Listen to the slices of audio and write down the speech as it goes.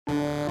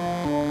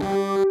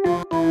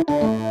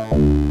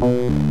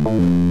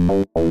What's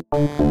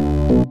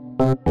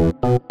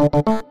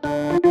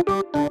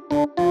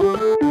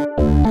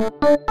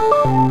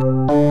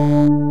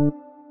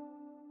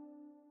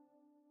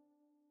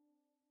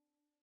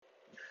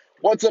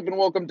up and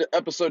welcome to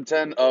episode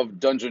 10 of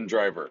Dungeon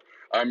Driver.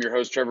 I'm your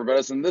host, Trevor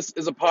Bettis, and this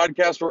is a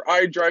podcast where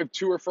I drive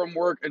to or from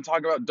work and talk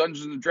about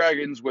Dungeons and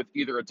Dragons with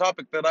either a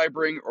topic that I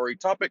bring or a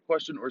topic,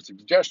 question, or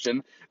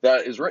suggestion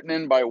that is written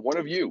in by one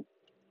of you.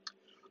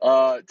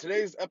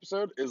 Today's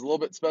episode is a little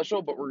bit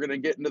special, but we're going to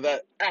get into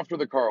that after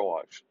the car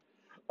wash,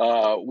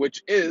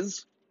 which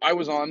is, I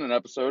was on an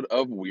episode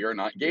of We Are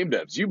Not Game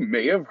Devs. You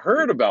may have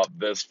heard about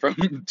this from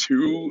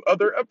 2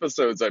 other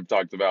episodes I've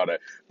talked about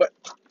it, but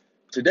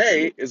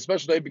today is a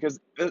special day because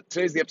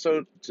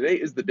today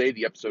is the day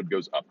the episode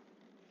goes up.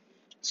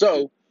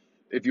 So,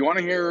 if you want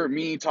to hear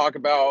me talk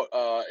about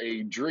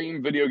a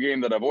dream video game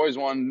that I've always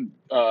wanted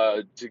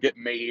to get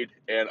made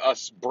and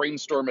us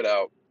brainstorm it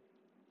out,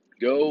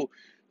 go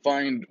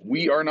find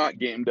We Are Not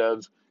Game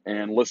Devs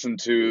and listen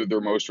to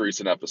their most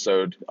recent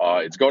episode.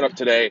 It's going up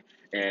today,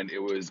 and it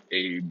was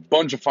a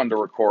bunch of fun to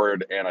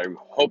record, and I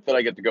hope that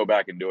I get to go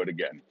back and do it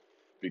again,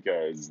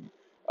 because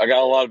I got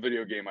a lot of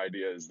video game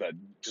ideas that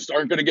just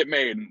aren't going to get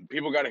made, and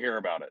people got to hear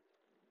about it.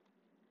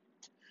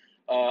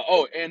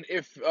 And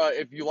if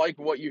you like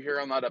what you hear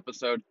on that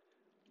episode,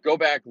 go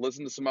back,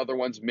 listen to some other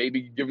ones,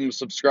 maybe give them a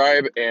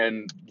subscribe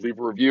and leave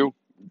a review.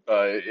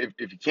 If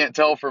you can't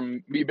tell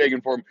from me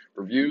begging for them,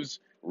 reviews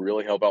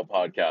really help out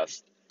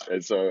podcasts.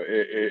 And so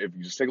if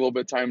you just take a little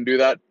bit of time to do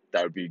that,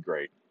 that would be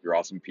great. You're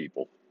awesome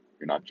people.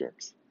 You're not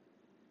jerks.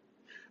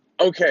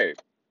 Okay,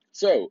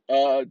 so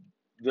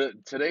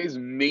today's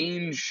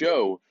main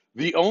show,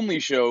 the only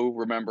show,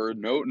 remember,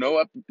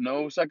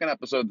 no second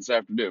episode this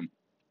afternoon,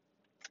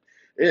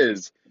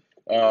 is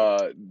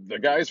the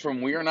guys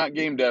from We Are Not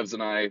Game Devs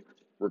and I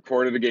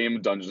recorded a game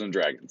of Dungeons and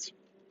Dragons.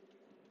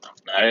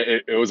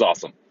 It was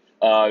awesome.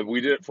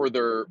 We did it for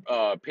their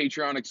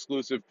Patreon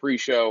exclusive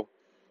pre-show,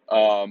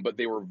 but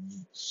they were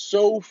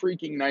so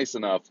freaking nice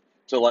enough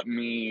to let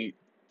me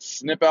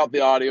snip out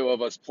the audio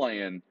of us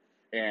playing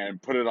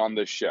and put it on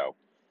this show.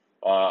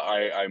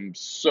 I'm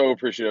so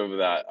appreciative of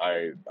that.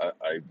 I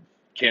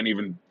can't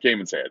even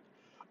say it.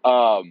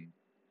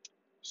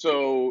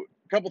 So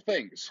a couple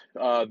things.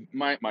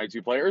 My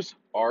 2 players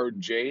are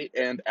Jay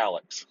and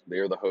Alex. They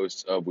are the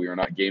hosts of We Are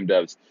Not Game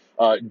Devs.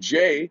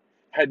 Jay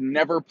had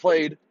never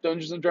played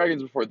Dungeons and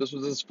Dragons before. This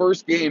was his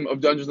first game of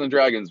Dungeons and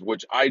Dragons,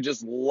 which I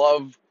just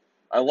love.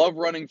 I love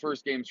running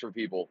first games for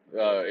people.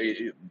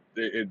 It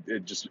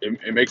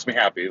makes me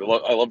happy.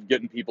 I love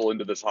getting people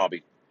into this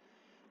hobby.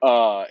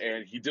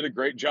 And he did a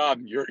great job.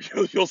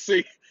 You'll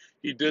see.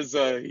 He does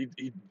a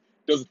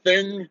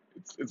thing.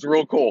 It's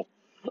real cool.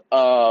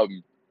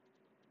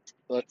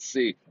 Let's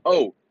see.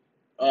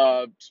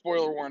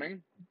 Spoiler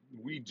warning.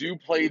 We do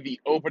play the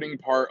opening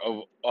part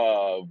of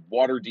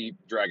Waterdeep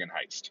Dragon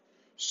Heist.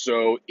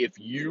 So if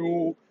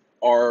you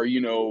are,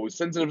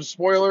 sensitive to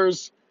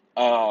spoilers,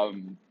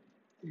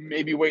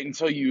 maybe wait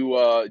until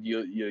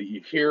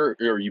you hear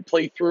or you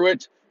play through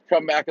it.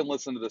 Come back and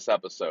listen to this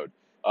episode.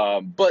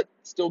 But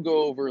still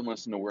go over and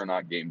listen to We're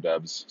Not Game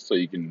Devs so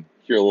you can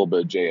hear a little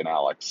bit of Jay and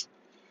Alex.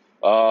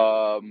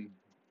 I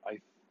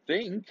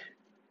think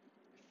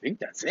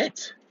that's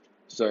it.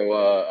 So,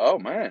 oh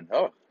man,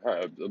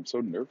 I'm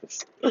so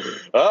nervous.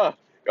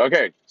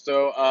 Okay,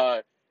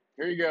 so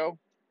here you go.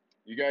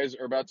 You guys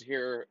are about to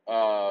hear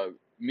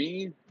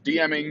me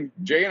DMing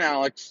Jay and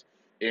Alex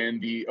in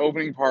the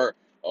opening part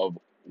of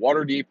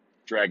Waterdeep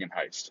Dragon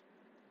Heist.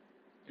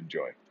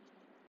 Enjoy.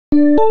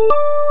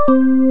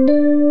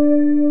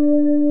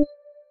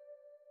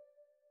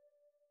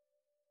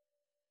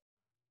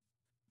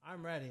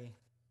 I'm ready.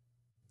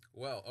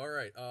 Well, all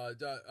right.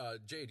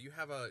 Jay, do you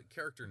have a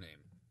character name?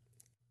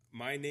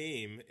 My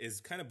name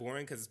is kind of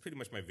boring because it's pretty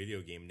much my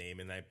video game name,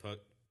 and I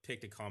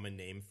picked a common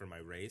name for my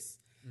race,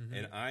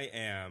 and I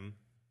am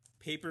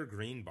Paper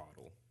Green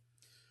Bottle.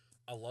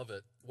 I love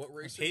it. What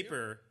race are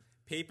you?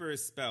 Paper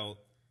is spelled,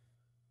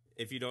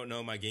 if you don't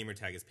know, my gamer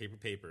tag is Paper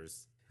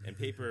Papers, and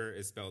paper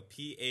is spelled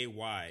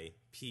Payper.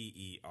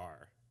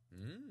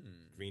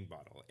 Green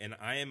Bottle. And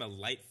I am a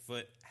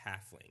Lightfoot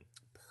halfling.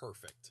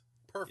 Perfect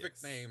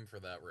Yes. name for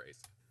that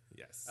race.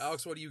 Yes.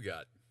 Alex, what do you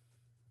got?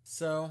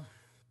 So,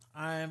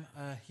 I'm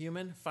a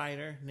human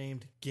fighter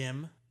named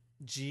Gim,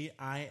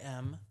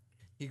 Gim.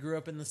 He grew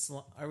up in the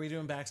slum. Are we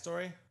doing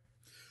backstory?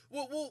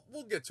 We'll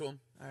get to him.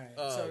 All right.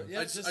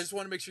 I just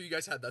want to make sure you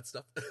guys had that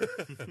stuff.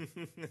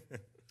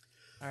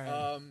 All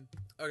right.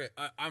 Okay.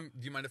 Do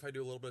you mind if I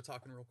do a little bit of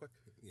talking real quick?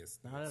 Yes.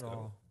 Not at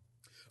all.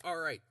 All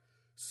right.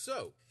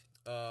 So,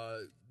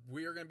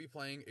 we are going to be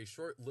playing a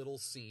short little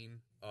scene,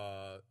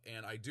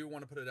 and I do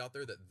want to put it out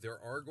there that there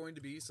are going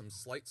to be some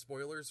slight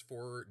spoilers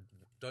for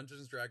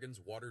Dungeons & Dragons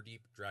Waterdeep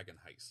Dragon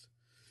Heist.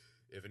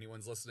 If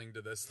anyone's listening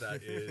to this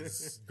that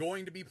is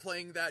going to be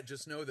playing that,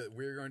 just know that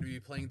we're going to be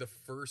playing the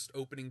first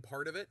opening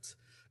part of it.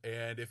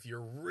 And if you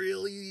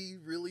really,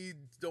 really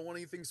don't want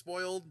anything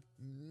spoiled,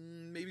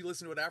 maybe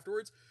listen to it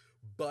afterwards.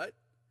 But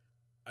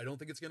I don't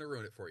think it's going to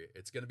ruin it for you.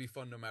 It's going to be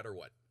fun no matter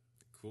what.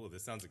 Cool.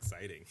 This sounds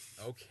exciting.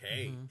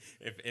 Okay.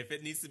 If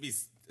it needs to be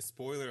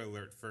spoiler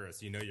alert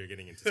first, you're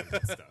getting into some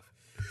good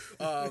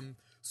stuff.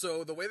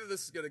 So the way that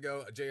this is going to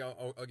go, Jay,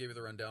 I'll give you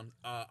the rundown.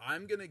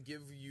 I'm going to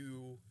give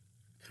you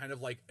kind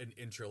of like an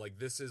intro. Like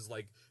this is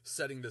like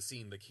setting the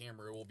scene. The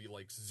camera will be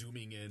like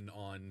zooming in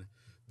on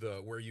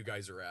where you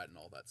guys are at and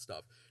all that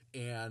stuff.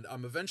 And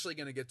I'm eventually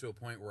going to get to a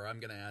point where I'm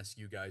going to ask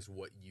you guys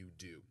what you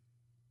do.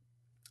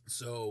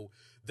 So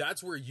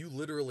that's where you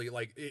literally,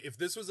 like, if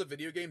this was a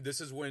video game,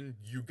 this is when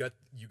you got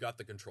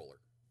the controller.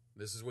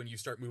 This is when you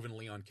start moving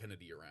Leon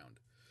Kennedy around.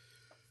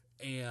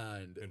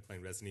 And Been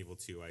playing Resident Evil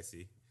 2, I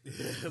see.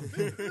 a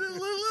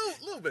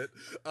little bit.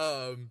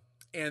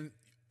 And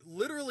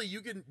literally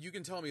you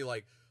can tell me,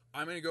 like,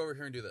 I'm going to go over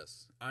here and do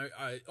this.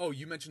 Oh,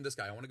 you mentioned this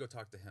guy. I want to go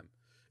talk to him.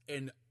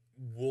 And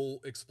we'll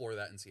explore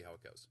that and see how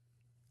it goes.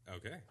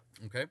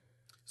 Okay.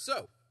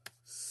 So,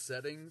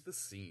 setting the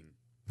scene.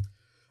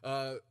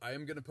 I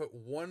am going to put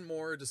one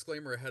more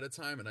disclaimer ahead of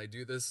time, and I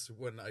do this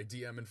when I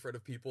DM in front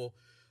of people.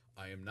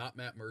 I am not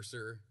Matt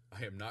Mercer.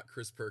 I am not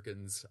Chris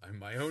Perkins. I'm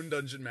my own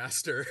dungeon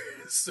master,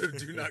 so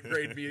do not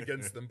grade me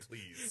against them,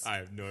 please. I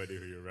have no idea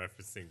who you're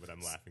referencing, but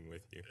I'm laughing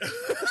with you.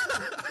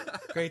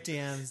 Great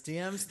DMs.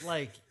 DMs,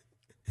 like,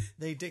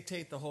 they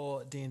dictate the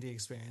whole D&D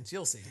experience.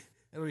 You'll see.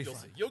 It'll be fun.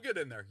 See. You'll get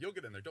in there.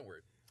 Don't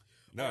worry.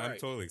 No, All I'm right.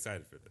 totally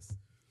excited for this.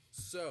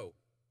 So,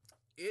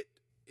 it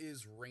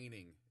is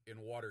raining in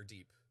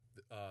Waterdeep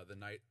the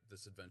night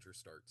this adventure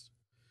starts.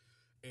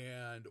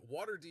 And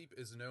Waterdeep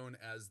is known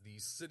as the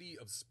City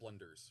of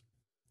Splendors.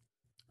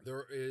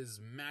 There is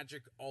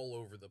magic all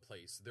over the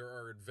place. There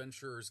are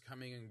adventurers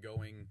coming and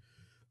going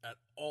at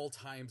all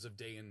times of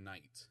day and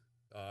night.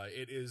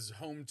 It is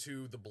home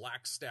to the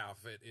Black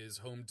Staff. It is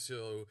home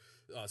to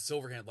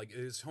Silverhand. Like, it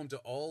is home to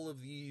all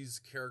of these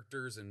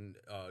characters and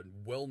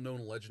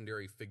well-known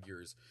legendary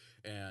figures.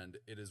 And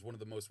it is one of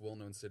the most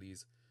well-known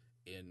cities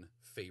in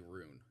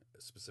Faerun,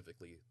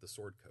 specifically the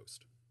Sword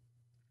Coast.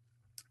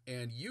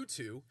 And you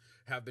two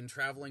have been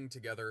traveling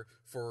together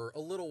for a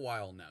little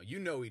while now. You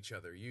know each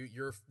other.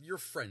 You're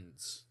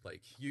friends.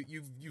 Like,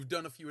 you've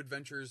done a few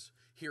adventures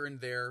here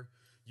and there.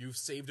 You've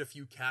saved a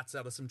few cats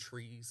out of some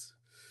trees.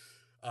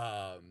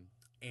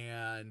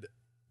 And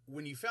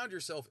when you found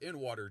yourself in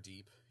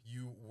Waterdeep,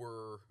 you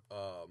were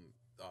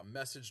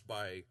messaged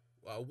by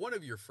one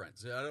of your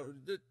friends.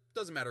 It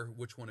doesn't matter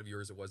which one of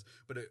yours it was,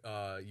 but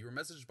you were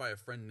messaged by a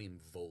friend named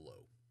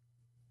Volo.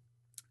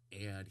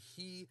 And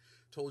he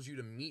told you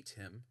to meet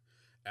him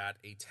at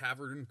a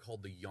tavern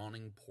called the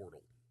Yawning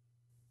Portal.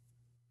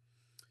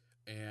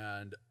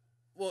 And,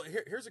 well,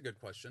 here's a good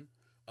question.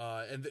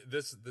 And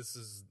this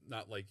is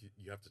not like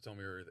you have to tell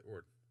me or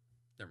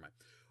never mind.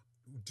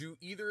 Do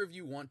either of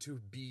you want to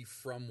be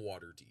from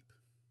Waterdeep?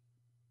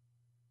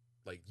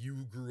 Like,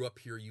 you grew up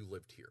here, you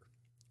lived here.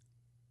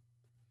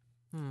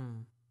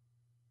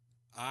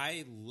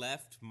 I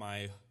left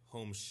my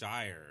home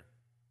shire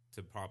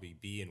to probably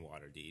be in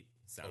Waterdeep,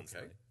 sounds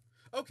like.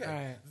 Okay.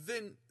 Right.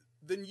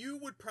 Then you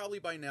would probably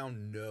by now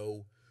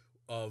know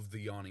of the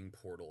Yawning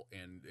Portal,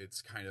 and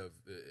it's kind of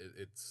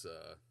it's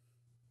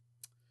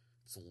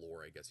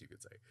lore, I guess you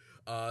could say.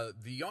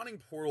 The Yawning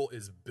Portal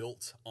is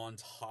built on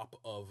top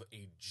of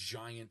a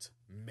giant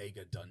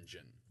mega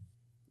dungeon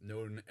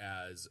known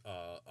as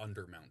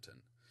Undermountain.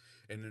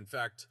 And in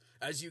fact,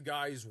 as you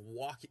guys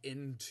walk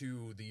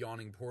into the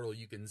Yawning Portal,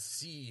 you can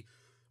see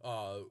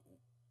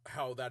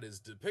how that is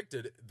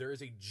depicted. There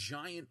is a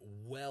giant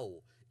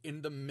well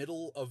in the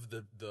middle of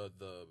the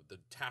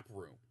tap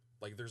room.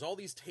 Like, there's all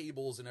these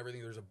tables and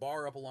everything. There's a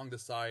bar up along the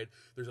side.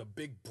 There's a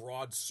big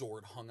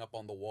broadsword hung up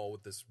on the wall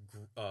with this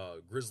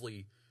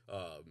grizzly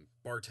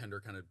bartender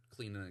kind of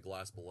cleaning a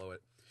glass below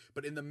it.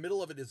 But in the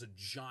middle of it is a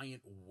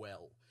giant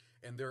well.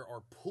 And there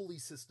are pulley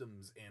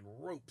systems and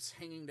ropes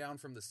hanging down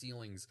from the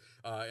ceilings.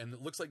 And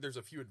it looks like there's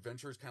a few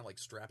adventurers kind of like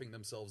strapping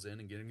themselves in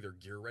and getting their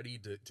gear ready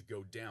to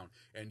go down.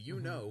 And you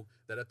know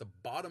that at the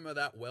bottom of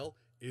that well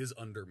is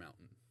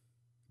Undermountain.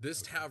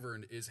 This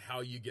tavern is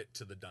how you get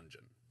to the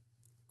dungeon.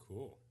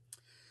 Cool.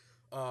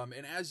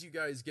 And as you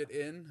guys get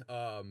in,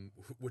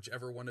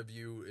 whichever one of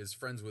you is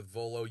friends with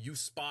Volo, you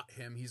spot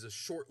him. He's a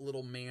short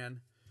little man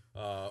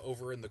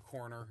over in the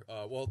corner.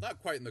 Well, not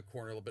quite in the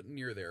corner, but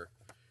near there.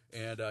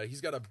 And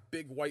he's got a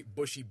big white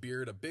bushy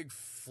beard, a big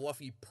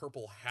fluffy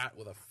purple hat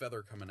with a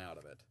feather coming out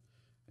of it.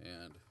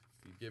 And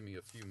if you give me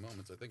a few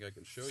moments, I think I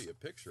can show you a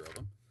picture of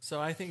him. So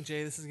I think,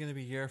 Jay, this is going to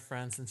be your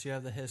friend since you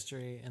have the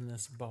history in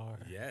this bar.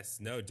 Yes,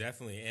 no,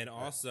 definitely. And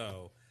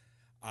also,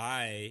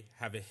 I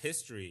have a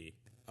history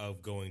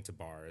of going to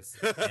bars,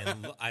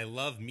 and I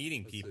love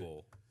meeting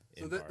people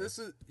in bars. This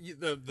is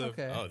the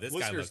Okay. Oh, this guy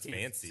listeners looks can't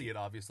fancy. see it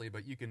obviously,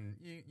 but you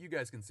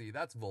guys can see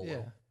that's Volo.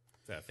 Yeah.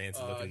 That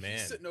fancy looking man.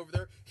 He's sitting over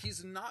there.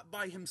 He's not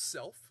by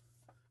himself.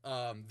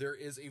 There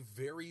is a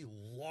very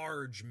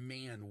large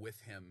man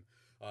with him.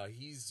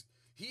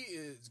 He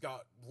is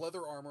got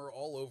leather armor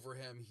all over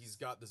him. He's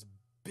got this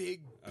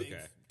big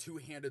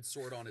two-handed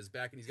sword on his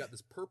back, and he's got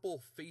this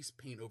purple face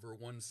paint over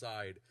one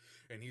side,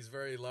 and he's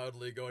very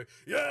loudly going,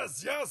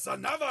 "Yes, yes,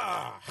 another!"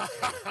 Ha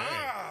ha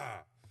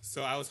ha!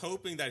 So I was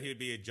hoping that he would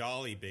be a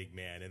jolly big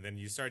man, and then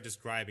you started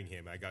describing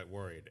him. I got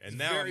worried, and He's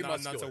now very I'm not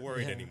so muscular.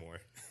 worried Yeah. anymore.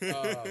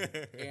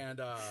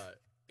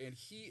 And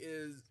he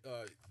is,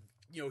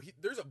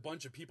 there's a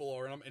bunch of people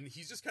around him, and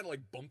he's just kind of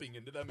like bumping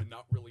into them and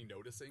not really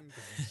noticing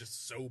because he's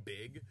just so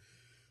big.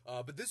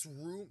 But this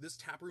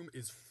tap room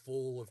is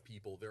full of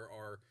people. There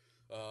are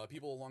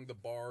people along the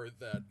bar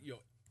that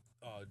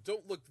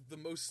don't look the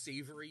most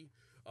savory,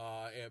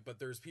 but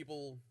there's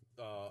people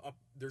up.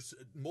 There's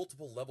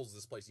multiple levels of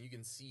this place, and you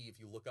can see if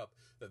you look up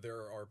that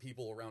there are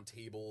people around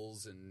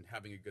tables and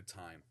having a good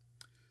time.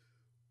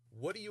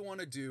 What do you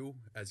want to do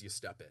as you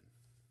step in?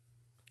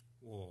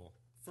 Well,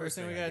 First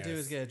thing we I gotta do guess-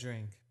 is get a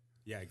drink.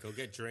 Yeah, go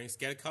get drinks.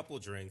 Get a couple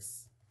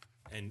drinks,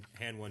 and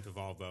hand one to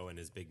Volvo and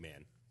his big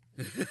man.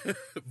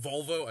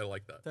 Volvo, I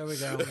like that. There we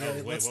go. wait,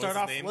 let's what start was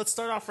off. his name? Let's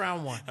start off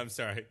round one. I'm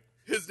sorry.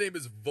 His name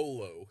is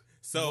Volo.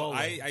 So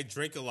Volvo. I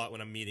drink a lot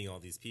when I'm meeting all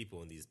these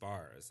people in these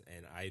bars,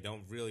 and I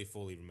don't really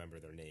fully remember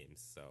their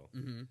names. So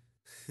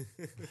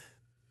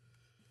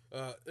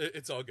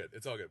It's all good.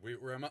 It's all good.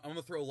 I'm going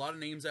to throw a lot of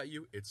names at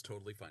you. It's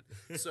totally fine.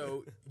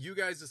 So you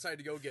guys decide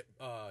to go get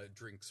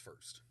drinks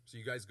first. So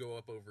you guys go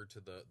up over to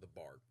the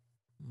bar.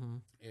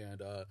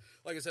 And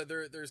like I said,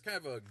 there's kind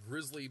of a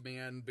grizzly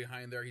man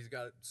behind there. He's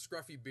got a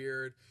scruffy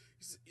beard.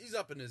 He's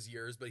up in his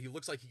years, but he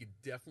looks like he could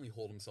definitely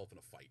hold himself in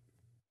a fight.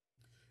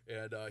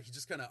 And he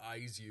just kind of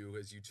eyes you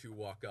as you two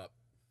walk up.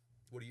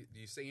 Do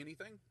you say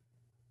anything?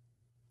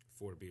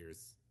 4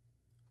 beers.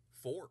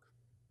 4.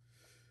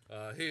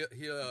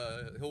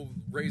 He'll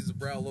raise his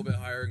brow a little bit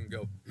higher and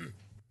go,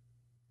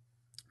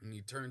 and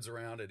he turns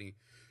around and he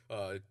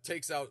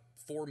takes out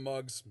 4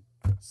 mugs,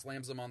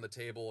 slams them on the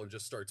table, and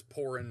just starts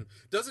pouring.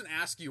 Doesn't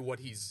ask you what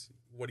he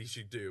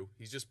should do.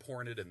 He's just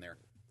pouring it in there.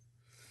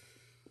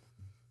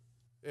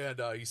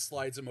 And he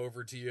slides them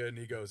over to you, and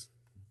he goes,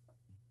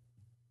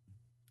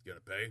 "You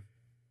gonna pay?"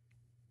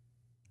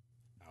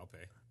 I'll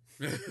pay.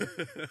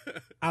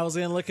 I was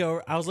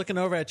looking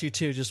over at you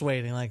too, just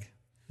waiting. Like,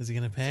 is he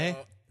gonna pay?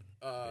 Yeah.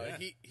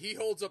 He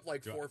holds up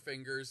like 4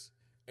 fingers,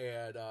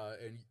 and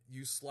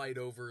you slide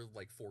over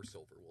like 4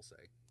 silver, we'll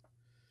say.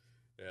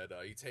 And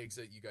he takes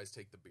it. You guys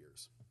take the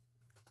beers.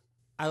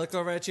 I look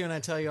over at you and I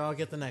tell you I'll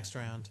get the next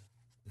round.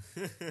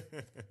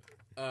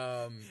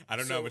 I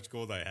don't know how much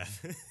gold I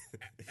have.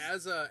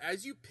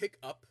 As you pick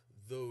up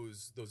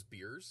those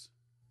beers,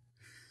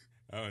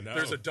 Oh no!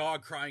 there's a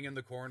dog crying in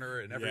the corner,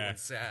 and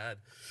everyone's sad.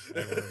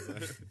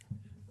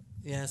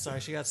 Yeah, sorry,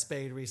 she got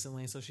spayed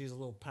recently, so she's a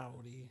little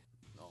pouty.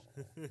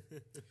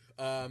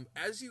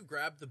 As you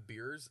grab the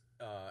beers,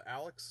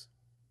 Alex,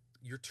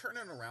 you're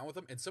turning around with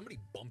them, and somebody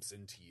bumps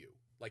into you,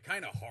 like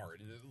kind of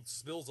hard, and it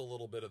spills a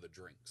little bit of the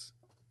drinks.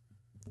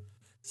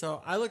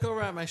 So I look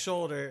over at my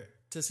shoulder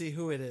to see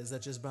who it is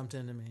that just bumped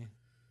into me.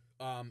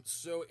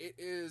 So it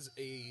is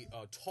a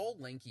tall,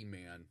 lanky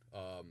man.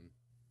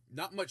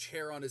 Not much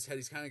hair on his head.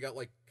 He's kind of got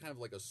like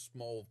a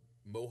small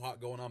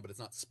mohawk going on, but it's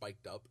not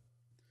spiked up.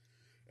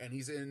 And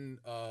he's in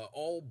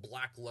all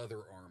black leather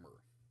armor.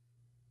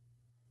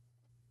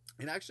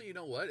 And actually, you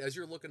know what? As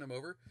you're looking him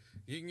over,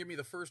 you can give me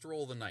the first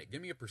roll of the night.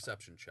 Give me a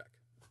perception check.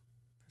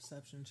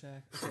 Perception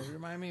check. Okay,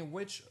 remind me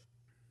which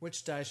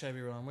die should I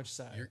be rolling? Which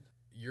side?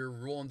 You're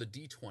rolling the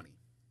D20.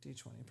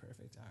 D20,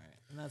 perfect. All right,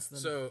 and that's the.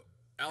 So,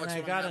 Alex, and I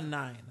what got I'm a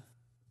 9.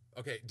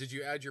 Okay, did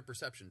you add your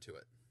perception to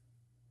it?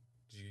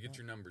 Did you get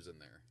your numbers in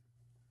there?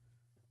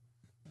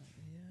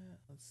 Yeah,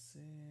 let's see.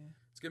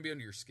 It's going to be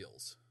under your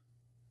skills.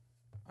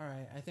 All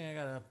right, I think I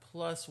got a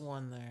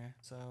 +1 there.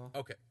 So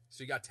Okay,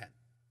 so you got 10.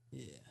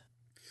 yeah.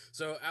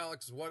 So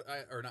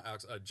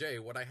Jay,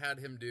 what I had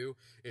him do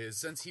is,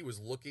 since he was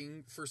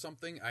looking for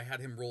something, I had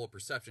him roll a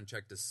perception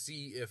check to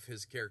see if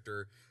his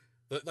character,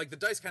 like the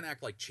dice kind of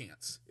act like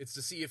chance. It's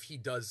to see if he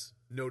does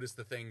notice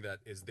the thing that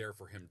is there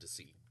for him to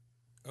see.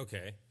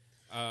 Okay.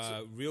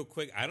 Real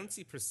quick, I don't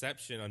see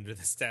perception under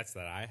the stats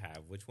that I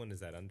have. Which one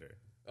is that under?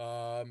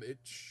 It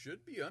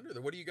should be under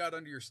there. What do you got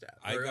under your stat?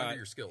 I Or got under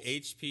your skills?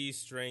 HP,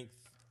 Strength,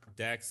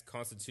 Dex,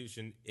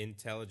 Constitution,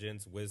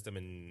 Intelligence, Wisdom,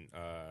 and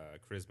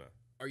Charisma.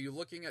 Are you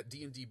looking at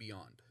D&D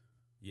Beyond?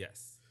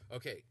 Yes.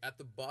 Okay, at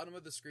the bottom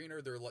of the screen,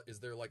 is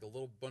there like a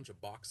little bunch of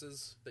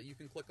boxes that you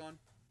can click on?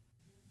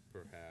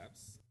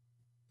 Perhaps.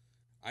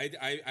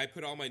 I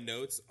put all my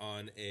notes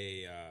on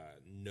a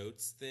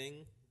notes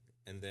thing,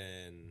 and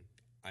then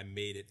I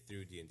made it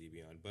through D&D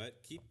Beyond.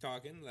 But keep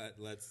talking.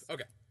 Let's.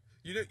 Okay,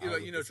 you know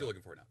what you're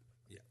looking for now.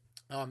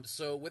 Yeah.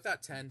 So with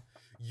that 10,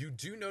 you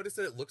do notice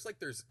that it looks like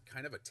there's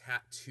kind of a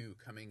tattoo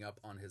coming up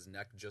on his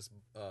neck, just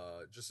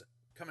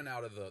coming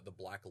out of the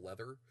black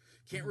leather.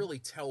 Can't really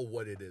tell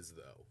what it is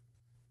though.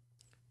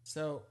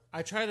 So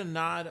I try to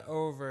nod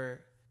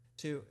over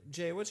to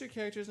Jay. What's your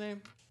character's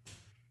name?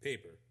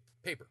 Paper.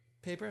 Paper?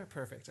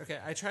 Perfect. Okay,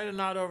 I try to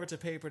nod over to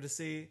Paper to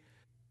see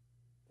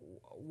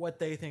what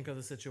they think of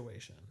the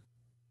situation.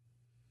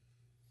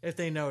 If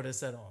they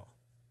notice at all.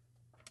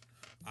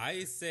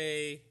 I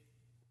say.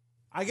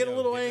 I get a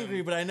little give angry,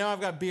 him- but I know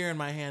I've got beer in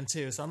my hand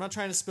too, so I'm not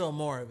trying to spill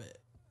more of it.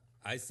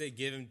 I say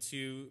give him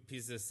 2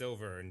 pieces of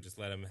silver and just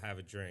let him have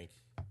a drink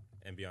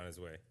and be on his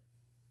way.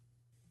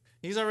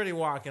 He's already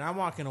walking. I'm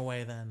walking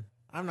away. Then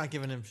I'm not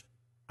giving him.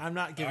 I'm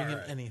not giving him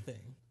Alright.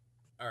 anything.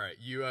 All right,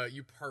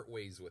 you part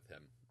ways with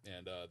him,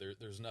 and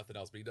there's nothing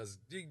else. But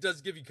he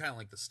does give you kind of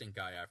like the stink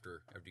eye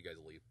after you guys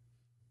leave.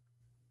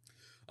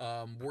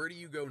 Where do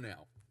you go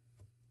now?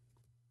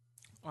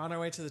 On our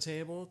way to the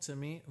table to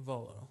meet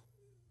Volo.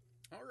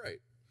 All right.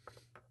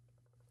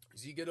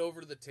 So you get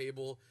over to the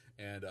table,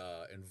 and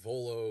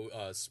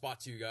Volo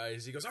spots you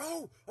guys. He goes,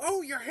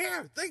 "Oh, you're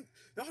here!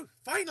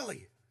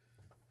 Finally!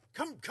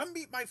 Come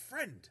meet my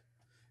friend."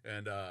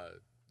 And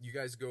you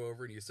guys go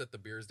over and you set the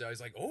beers down. He's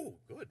like, "Oh,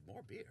 good,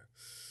 more beer."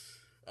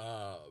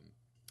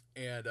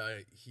 And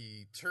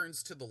he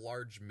turns to the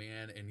large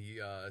man and he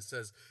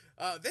says,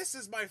 "This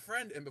is my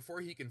friend." And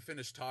before he can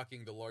finish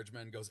talking, the large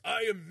man goes,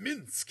 "I am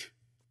Minsk."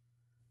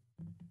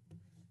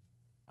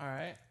 All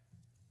right.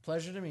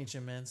 Pleasure to meet you,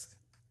 Minsk.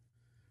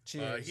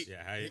 Cheers.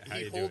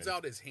 He holds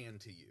out his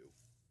hand to you.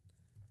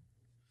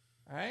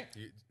 All right.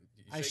 You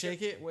I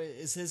shake it. Wait,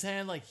 is his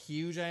hand like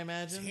huge, I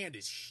imagine? His hand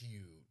is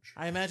huge.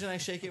 I imagine I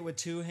shake it with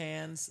two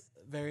hands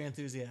very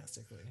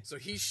enthusiastically. So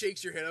he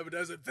shakes your hand up and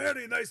does it.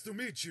 "Very nice to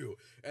meet you."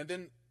 And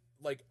then,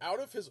 like, out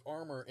of his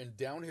armor and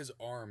down his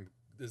arm,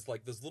 there's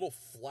like this little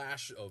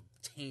flash of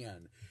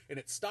tan. And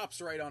it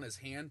stops right on his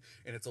hand,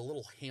 and it's a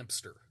little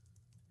hamster.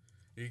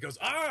 And he goes,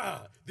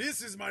 "Ah,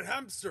 this is my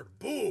hamster,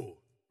 Boo.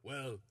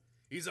 Well,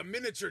 he's a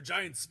miniature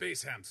giant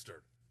space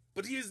hamster.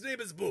 But his name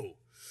is Boo."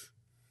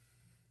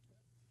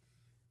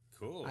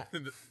 Cool.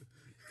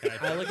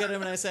 I look at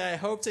him and I say, I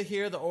hope to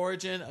hear the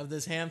origin of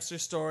this hamster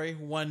story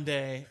one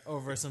day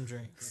over some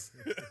drinks.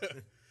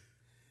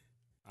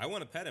 I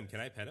want to pet him. Can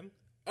I pet him?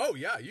 Oh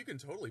yeah, you can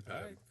totally pet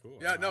him. Alright, cool.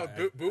 Yeah, no,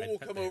 Boo I'd will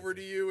pet come the over hamster.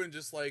 to you and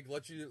just like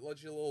let you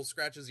little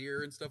scratch his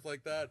ear and stuff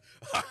like that.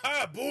 "Ha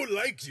ha, Boo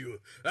liked you.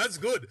 That's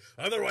good.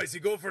 Otherwise, he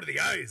go for the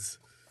eyes."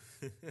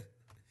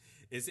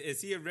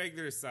 Is he a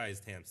regular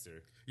sized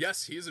hamster?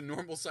 Yes, he is a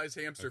normal sized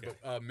hamster, Okay.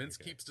 but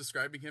Minsk Okay. keeps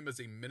describing him as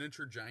a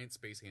miniature giant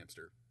space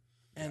hamster.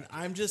 And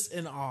I'm just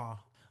in awe.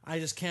 I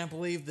just can't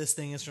believe this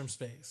thing is from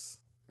space.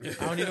 I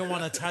don't even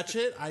want to touch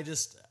it. I'm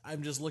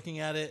just looking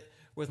at it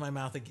with my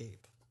mouth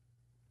agape.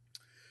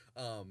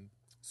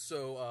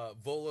 So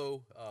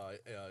Volo,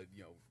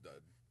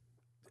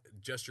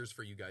 gestures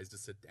for you guys to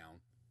sit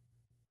down.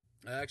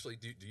 Actually,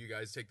 do you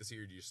guys take the seat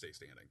or do you stay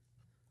standing?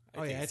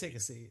 Oh yeah, I take a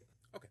seat.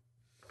 Okay.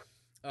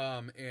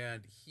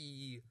 And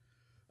he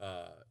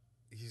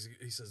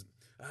says,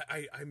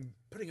 I'm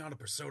putting on a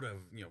persona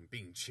of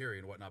being cheery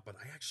and whatnot, but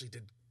I actually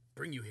did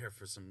bring you here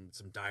for some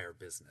dire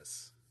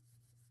business.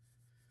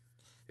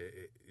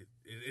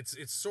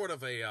 It's sort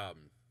of a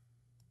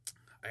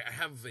I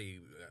have a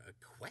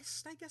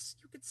quest, I guess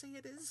you could say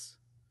it is.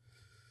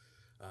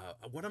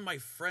 One of my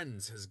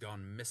friends has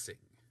gone missing,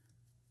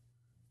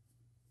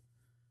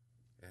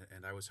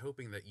 and I was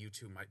hoping that you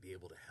two might be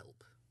able to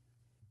help.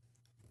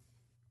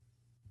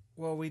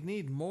 Well, we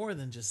need more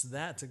than just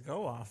that to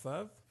go off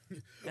of.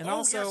 And Oh,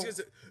 also,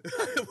 yes.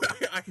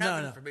 I have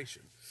No.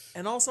 information.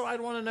 and also, I'd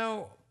want to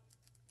know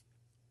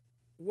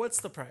what's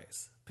the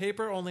price.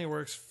 Paper only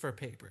works for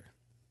paper.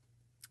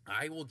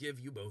 I will give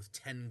you both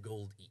 10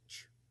 gold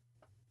each.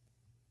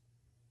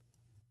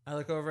 I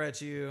look over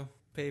at you,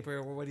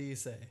 paper. What do you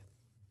say?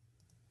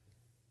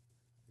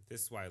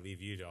 This is why I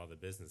leave you to all the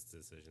business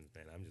decisions,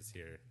 man. I'm just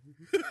here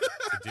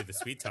to do the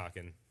sweet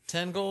talking.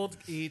 10 gold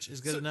each is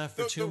good enough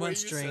for 2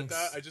 months' drinks.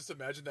 Said that, I just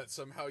imagined that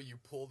somehow you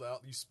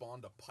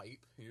spawned a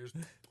pipe. And you're just,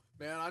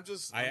 man, I'm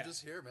just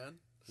here, man.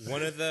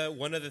 One of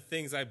the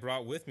things I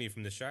brought with me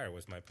from the Shire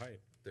was my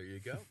pipe. There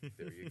you go.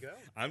 There you go.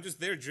 I'm just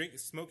there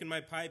smoking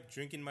my pipe,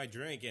 drinking my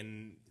drink,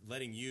 and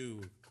letting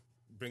you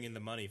bring in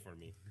the money for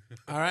me.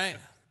 All right.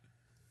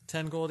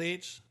 10 gold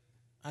each.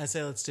 I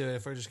say let's do it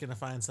if we're just going to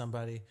find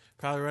somebody.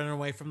 Probably running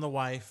away from the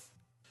wife.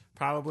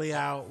 Probably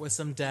out with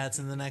some debts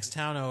in the next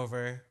town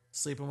over.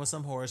 Sleeping with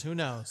some whores. Who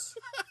knows?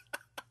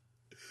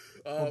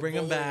 We'll bring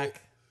him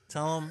back.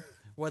 Tell him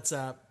what's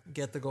up.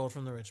 Get the gold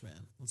from the rich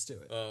man. Let's do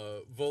it.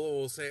 Volo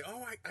will say,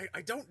 "Oh,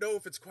 I don't know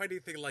if it's quite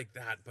anything like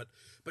that, but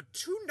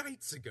 2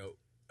 nights ago."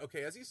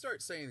 Okay, as he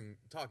starts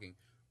talking,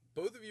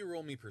 both of you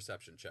roll me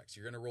perception checks.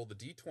 You're going to roll the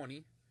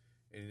d20,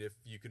 and if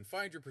you can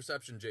find your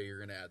perception, Jay, you're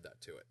going to add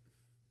that to it.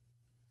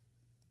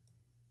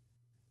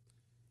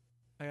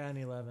 I got an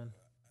 11.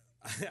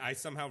 I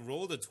somehow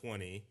rolled a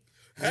 20.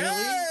 Really?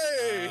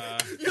 Hey!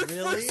 Your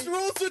really? first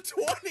roll's a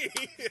 20!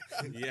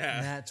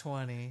 Yeah. Nat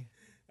 20.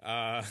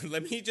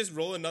 Let me just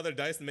roll another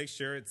dice and make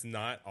sure it's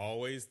not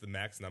always the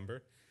max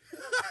number.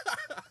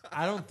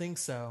 I don't think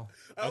so.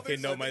 Okay,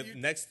 no, my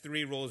next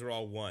 3 rolls were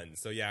all 1.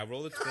 So yeah, I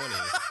rolled a 20.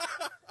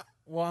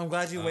 Well, I'm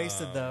glad you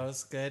wasted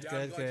those. Good, Yeah,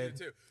 I'm good, glad you good.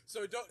 did too.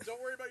 So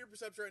don't worry about your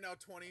perception right now.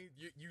 20.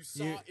 You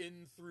saw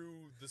in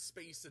through the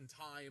space and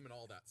time and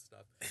all that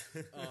stuff.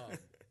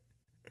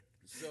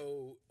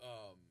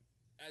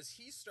 As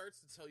he starts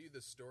to tell you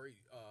the story,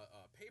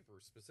 paper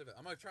specific.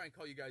 I'm gonna try and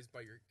call you guys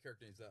by your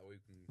character names. That way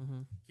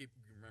we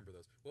can remember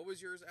those. What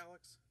was yours,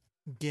 Alex?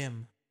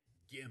 Gim.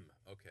 Gim.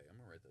 Okay, I'm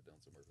gonna write that down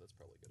somewhere. That's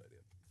probably a good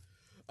idea.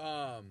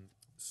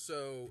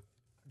 So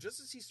just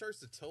as he starts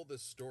to tell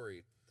this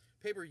story,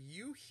 paper,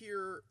 you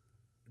hear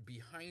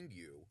behind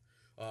you,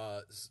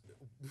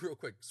 real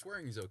quick,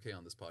 swearing is okay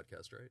on this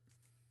podcast, right?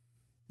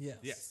 Yes.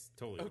 Yes,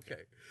 totally.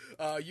 Okay.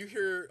 You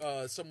hear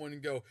someone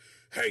go,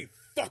 "Hey,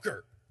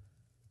 fucker!"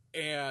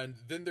 And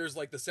then there's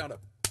like the sound of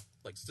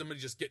like somebody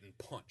just getting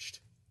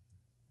punched.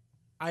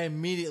 I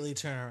immediately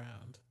turn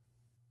around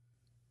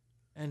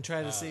and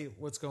try to see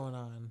what's going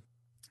on.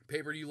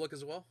 Paper, do you look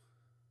as well?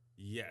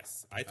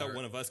 Yes. I thought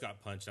one of us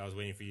got punched. I was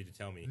waiting for you to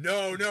tell me.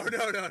 No.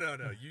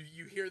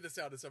 You hear the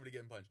sound of somebody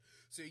getting punched.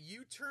 So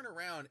you turn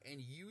around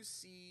and you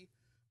see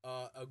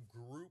a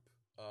group.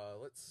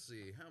 Let's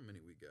see how many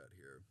we got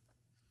here.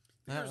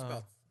 I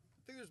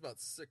think there's about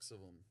 6 of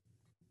them.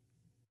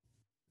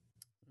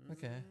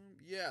 Okay.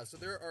 Yeah. So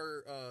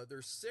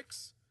there's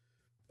 6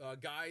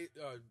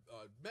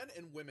 men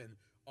and women,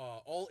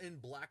 all in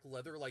black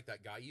leather, like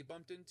that guy you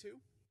bumped into,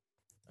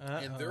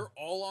 and they're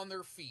all on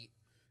their feet,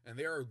 and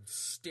they are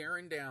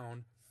staring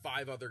down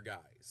 5 other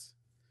guys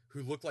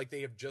who look like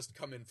they have just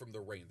come in from the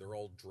rain. They're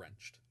all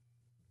drenched.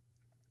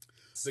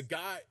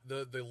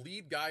 The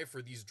lead guy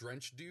for these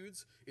drenched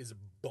dudes is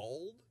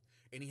bald,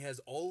 and he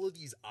has all of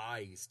these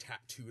eyes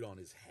tattooed on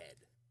his head.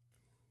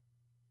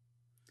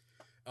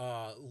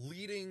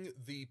 Leading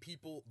the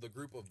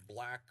group of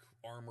black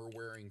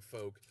armor-wearing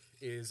folk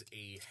is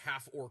a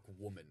half-orc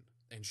woman,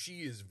 and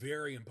she is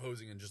very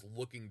imposing and just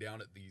looking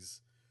down at this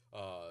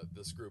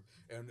group.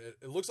 And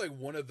it looks like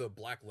one of the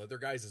black leather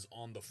guys is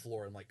on the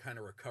floor and like kind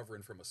of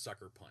recovering from a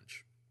sucker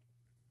punch.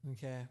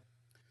 Okay.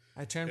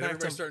 I turn back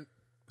to... Sorry,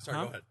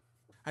 go ahead.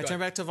 I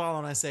turn back to Valo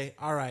and I say,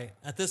 all right,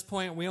 at this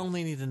point, we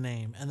only need a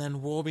name, and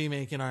then we'll be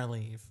making our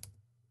leave.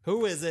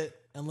 Who is it?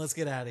 And let's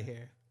get out of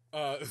here.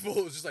 Well,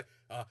 was just like,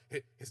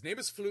 his name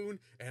is Floon,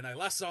 and I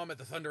last saw him at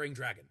the Thundering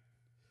Dragon.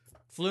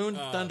 Floon,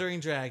 Thundering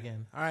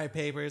Dragon. All right,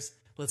 Papers.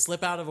 Let's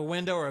slip out of a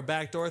window or a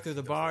back door through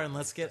the bar, and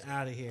let's get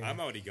out of here. I'm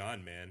already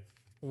gone, man.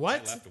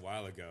 What? I left a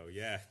while ago,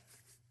 yeah.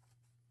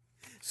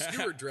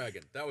 Skewer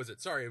Dragon. That was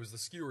it. Sorry, it was the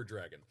Skewer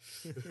Dragon.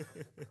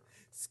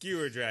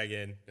 Skewer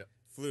Dragon. Yep.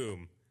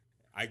 Flume.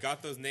 I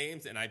got those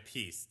names, and I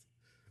pieced.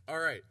 All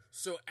right.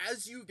 So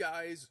as you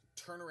guys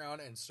turn around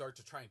and start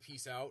to try and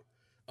piece out,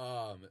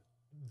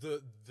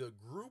 the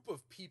group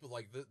of people,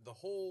 like the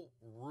whole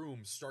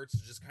room starts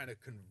to just kind of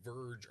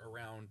converge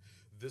around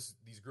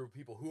these group of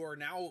people who are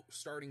now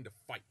starting to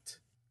fight.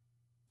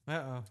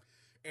 Uh-oh.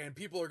 And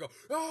people are going,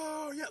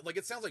 "Oh, yeah." Like,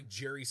 it sounds like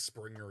Jerry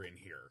Springer in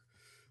here.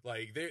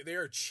 Like, they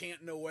are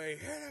chanting away,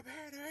 "Hit him,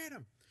 hit him, hit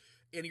him."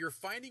 And you're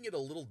finding it a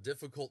little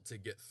difficult to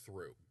get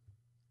through.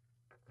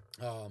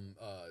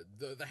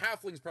 The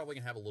halfling's probably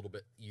gonna have a little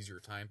bit easier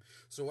time.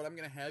 So what I'm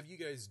gonna have you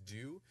guys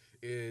do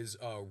is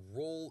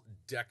roll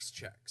dex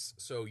checks.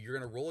 So you're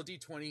gonna roll a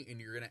d20 and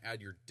you're gonna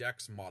add your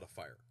dex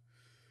modifier.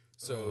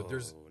 So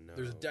there's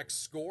a dex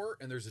score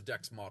and there's a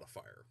dex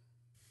modifier.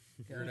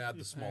 You're gonna add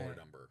the smaller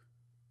number.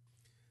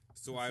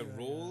 So I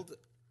rolled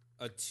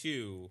a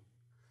 2.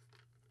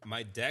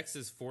 My dex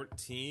is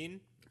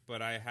 14,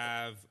 but I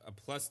have a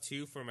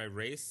 +2 for my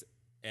race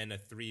and a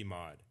 3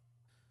 mod.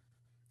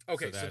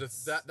 Okay, so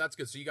that's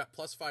good. So you got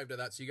 +5 to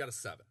that, so you got a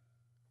 7.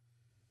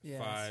 Yes.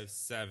 5,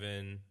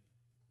 7.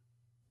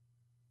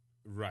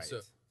 Right.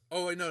 So,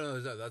 oh, wait,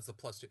 no, that's the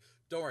 +2.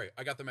 Don't worry,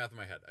 I got the math in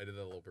my head. I did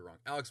that a little bit wrong.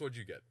 Alex, what'd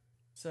you get?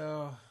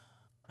 So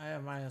I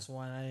have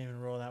 -1. I didn't even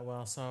roll that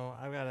well, so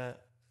I've got a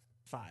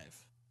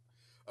 5.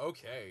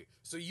 Okay,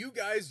 so you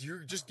guys,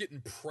 you're just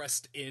getting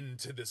pressed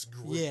into this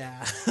group.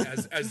 Yeah.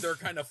 as they're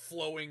kind of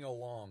flowing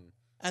along.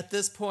 At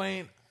this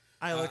point,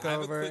 I look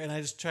over and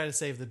I just try to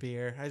save the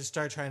beer. I just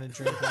start trying to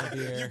drink my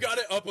beer. You got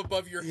it up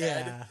above your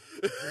head.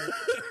 Yeah.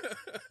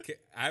 Okay,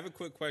 I have a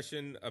quick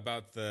question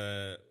about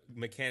the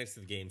mechanics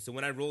of the game. So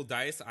when I roll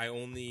dice, I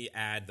only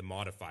add the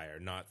modifier,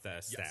 not the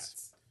stats.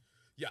 Yes.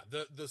 Yeah,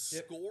 the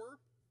score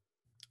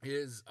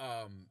is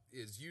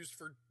used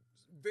for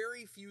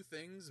very few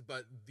things,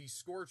 but the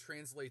score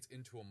translates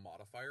into a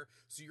modifier.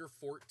 So your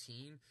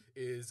 14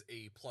 is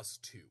a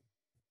 +2.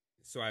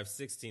 So I have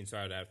 16, so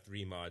I would have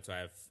 3 mods.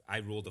 So I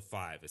rolled a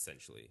 5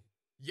 essentially.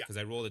 Yeah, because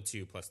I rolled a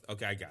 2 plus.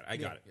 Okay, I got it.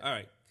 Yeah. All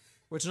right.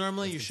 Which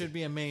normally you should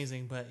be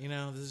amazing, but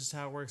this is just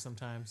how it works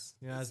sometimes.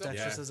 As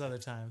dexterous as other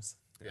times.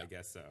 Yeah, I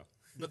guess so.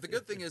 But the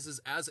good thing is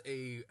as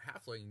a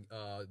halfling,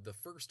 the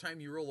first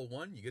time you roll a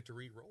 1, you get to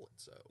re-roll it.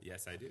 So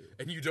yes, I do.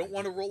 And you don't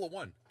want to roll a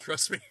 1.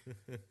 Trust me.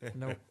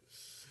 Nope.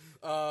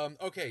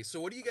 Okay,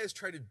 so what do you guys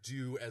try to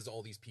do as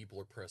all these people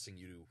are pressing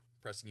you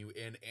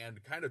in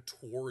and kind of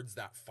towards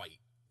that fight?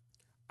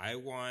 I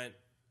want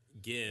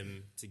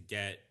Gim to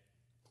get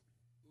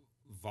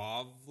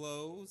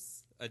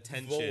Vovlo's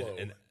attention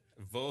and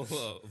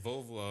Volo's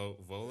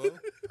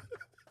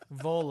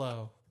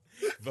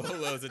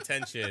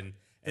attention.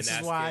 This and is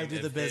ask why I him do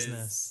the if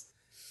business.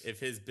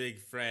 If his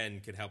big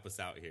friend could help us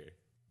out here.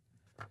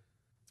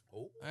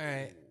 Oh. All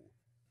right.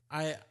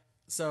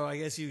 So I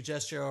guess you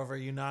gesture over,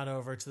 you nod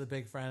over to the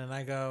big friend, and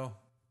I go,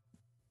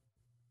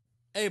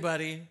 "Hey,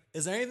 buddy,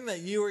 is there anything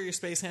that you or your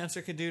space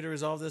hamster can do to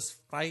resolve this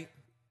fight?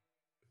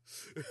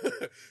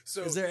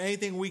 So is there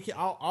anything we can?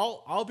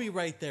 I'll be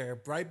right there,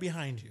 right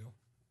behind you."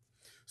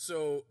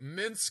 So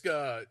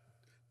Minska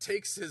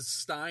takes his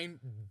stein,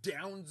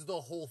 downs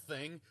the whole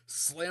thing,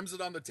 slams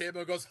it on the table,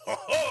 and goes, "Ho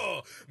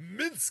ho!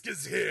 Minsk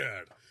is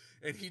here!"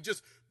 And he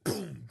just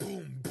boom,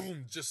 boom,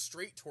 boom, just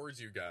straight towards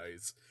you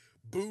guys.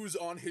 Booze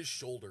on his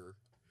shoulder.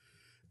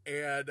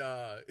 And,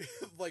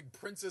 like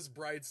Princess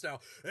Bride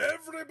style,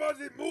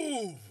 "Everybody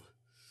move!"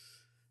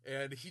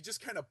 And he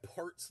just kind of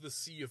parts the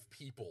sea of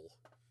people.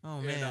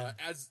 Oh, man.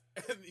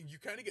 And you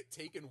kind of get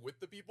taken with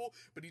the people,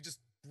 but he just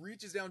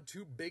reaches down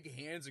two big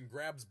hands and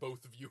grabs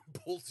both of you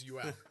and pulls you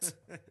out.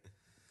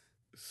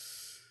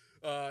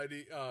 And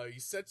he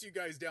sets you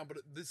guys down, but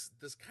this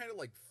kind of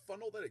like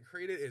funnel that it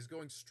created is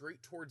going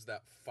straight towards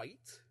that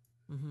fight.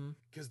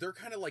 Because they're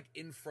kind of like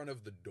in front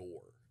of the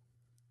door.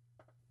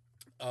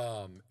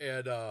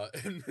 And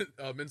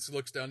Minsk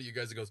looks down at you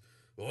guys and goes,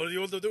 "What do you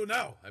want to do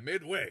now? I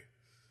made way."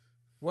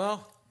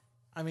 Well,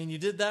 I mean, you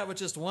did that with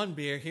just one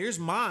beer. Here's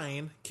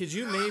mine. Could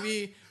you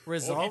maybe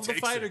resolve the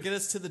fight or get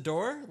us to the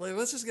door? Like,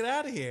 let's just get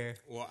out of here.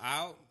 Well,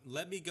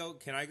 let me go.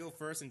 Can I go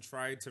first and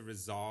try to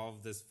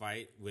resolve this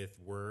fight with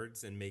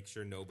words and make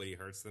sure nobody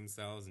hurts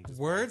themselves? And just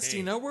Words? Like, hey. Do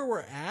you know where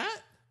we're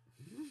at?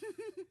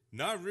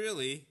 Not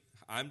really.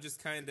 I'm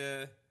just kind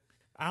of...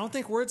 I don't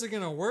think words are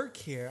going to work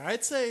here.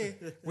 I'd say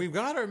we've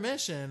got our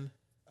mission.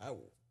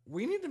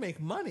 We need to make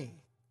money.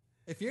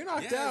 If you're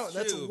knocked out,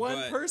 that's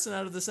one person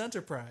out of this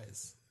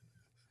enterprise.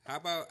 How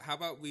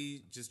about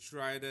we just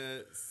try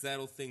to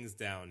settle things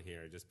down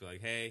here? Just be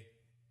like, hey,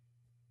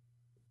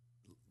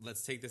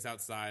 let's take this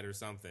outside or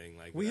something.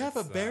 Like we have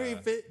a very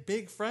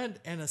big friend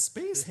and a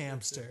space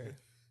hamster.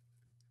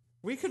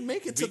 We could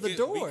make it to the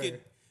door.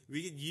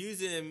 We could use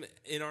him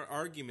in our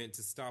argument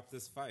to stop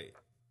this fight.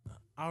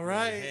 All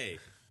right. Like, hey.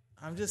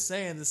 I'm just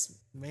saying this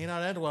may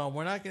not end well.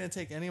 We're not going to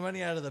take any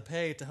money out of the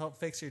pay to help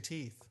fix your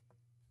teeth.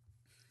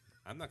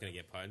 I'm not going to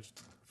get punched.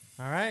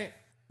 All right.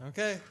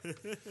 Okay.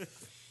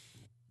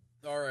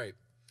 All right.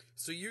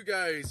 So you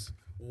guys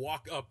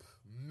walk up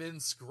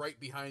Minsk right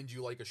behind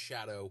you like a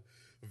shadow,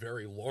 a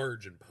very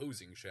large,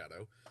 imposing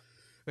shadow.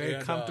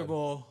 Very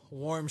comfortable,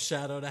 warm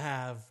shadow to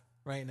have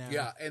right now.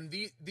 Yeah, and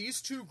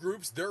these two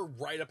groups, they're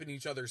right up in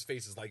each other's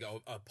faces. Like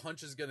a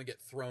punch is going to get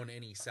thrown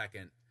any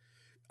second.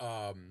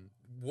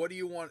 What do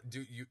you want?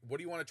 What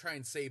do you want to try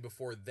and say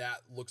before that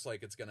looks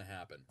like it's going to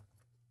happen?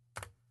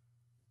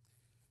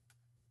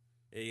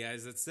 Hey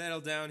guys, let's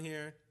settle down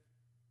here.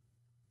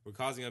 We're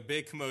causing a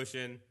big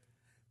commotion.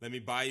 Let me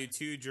buy you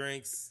 2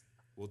 drinks.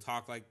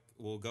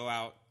 We'll go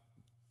out,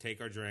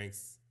 take our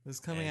drinks. This is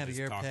coming out of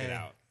your talk pay.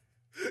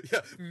 Yeah,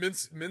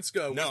 Minsk.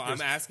 No,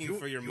 I'm asking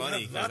for your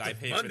money because I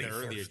paid for the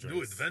earlier drinks.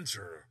 New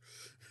adventure.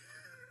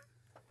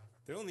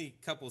 They're only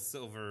a couple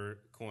silver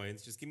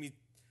coins. Just give me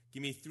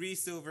 3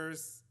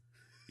 silvers.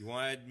 You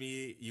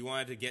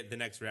wanted to get the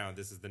next round.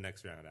 This is the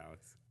next round,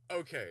 Alex.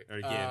 Okay. Or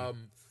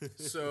again.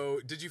 So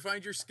did you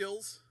find your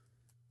skills?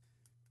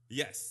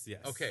 Yes.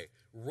 Okay.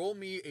 Roll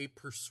me a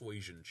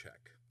persuasion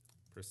check.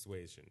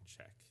 Persuasion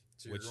check.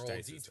 So Which roll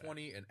dice is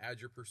D20 and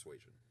add your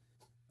persuasion.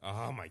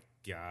 Oh my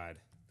god.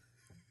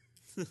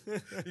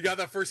 You got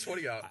that first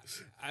 20 out.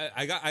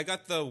 I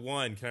got the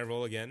 1. Can I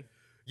roll again?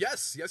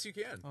 Yes, you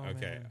can. Oh,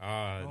 okay.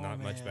 man. Not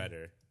much man.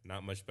 better.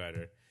 Not much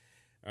better.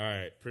 All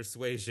right,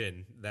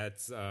 persuasion.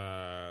 That's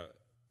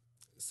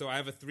so I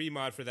have a 3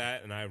 mod for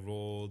that, and I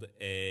rolled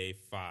a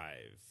 5.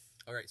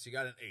 All right, so you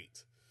got an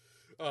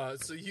 8.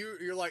 So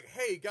you're like,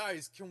 "Hey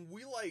guys, can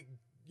we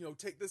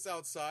take this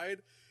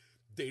outside?"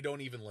 They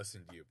don't even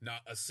listen to you.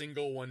 Not a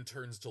single one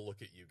turns to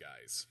look at you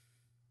guys.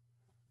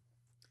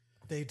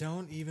 They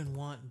don't even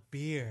want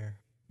beer.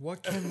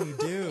 What can we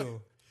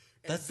do?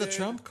 That's the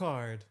trump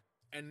card.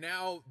 And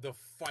now the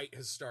fight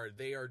has started.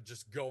 They are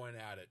just going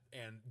at it,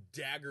 and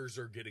daggers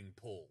are getting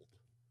pulled.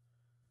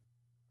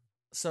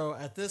 So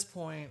at this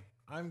point,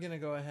 I'm going to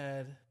go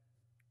ahead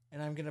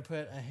and I'm going to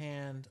put a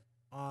hand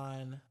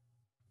on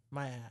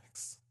my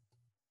axe.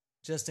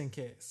 Just in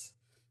case.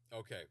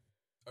 Okay.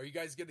 Are you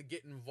guys going to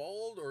get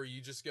involved, or are you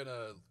just going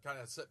to kind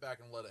of sit back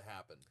and let it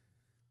happen?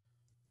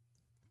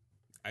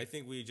 I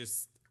think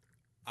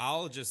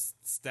I'll just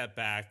step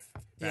back.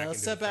 Yeah,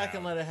 let's step back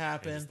and let it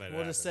happen.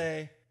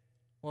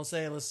 We'll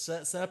say, let's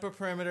set up a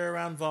perimeter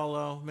around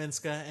Volo,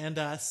 Minska, and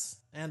us,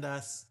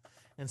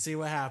 and see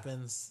what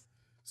happens.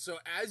 So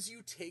as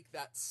you take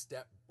that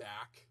step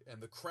back, and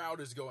the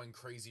crowd is going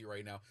crazy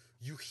right now,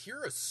 you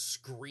hear a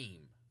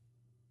scream.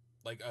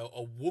 Like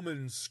a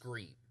woman's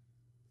scream.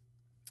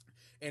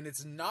 And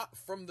it's not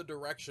from the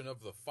direction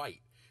of the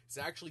fight. It's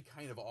actually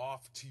kind of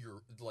off to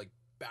your,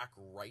 back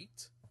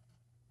right.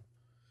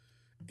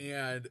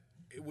 And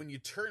when you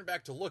turn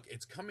back to look,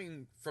 it's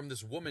coming from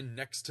this woman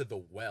next to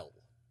the well.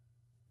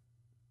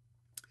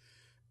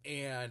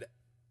 And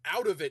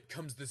out of it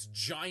comes this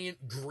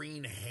giant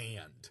green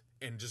hand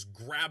and just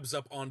grabs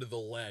up onto the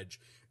ledge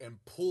and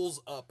pulls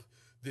up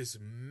this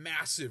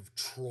massive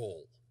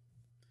troll.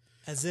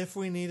 As if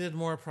we needed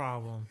more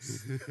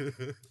problems.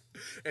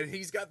 And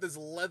he's got this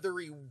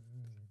leathery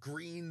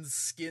green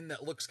skin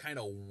that looks kind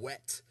of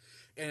wet.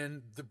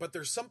 But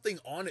there's something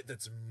on it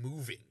that's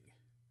moving.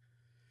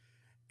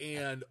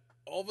 And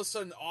all of a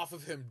sudden off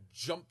of him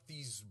jump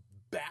these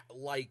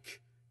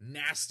bat-like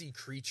nasty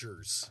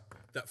creatures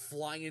that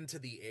fly into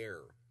the air.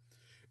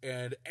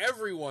 And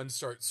everyone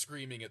starts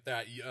screaming at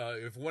that.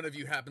 If one of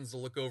you happens to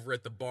look over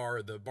at the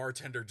bar, the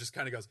bartender just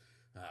kind of goes,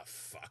 "Ah,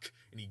 fuck,"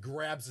 and he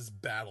grabs his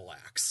battle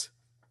axe.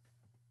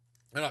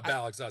 Not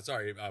battle axe,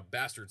 sorry,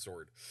 bastard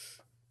sword.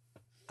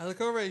 I look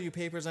over at you,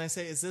 Papers, and I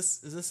say, "Is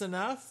this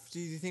enough?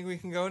 Do you think we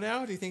can go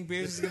now? Do you think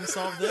Beers is going to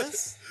solve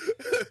this?"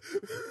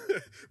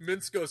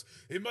 Mince goes,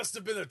 "He must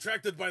have been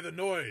attracted by the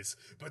noise,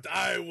 but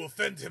I will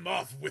fend him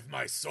off with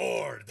my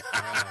sword."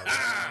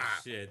 Oh,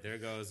 shit, there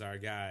goes our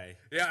guy.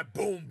 Yeah,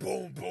 boom,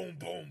 boom, boom,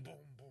 boom, boom,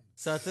 boom.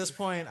 So at this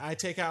point, I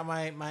take out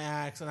my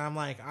axe, and I'm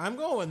like, I'm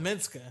going with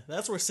Minska.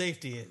 That's where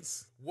safety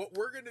is. What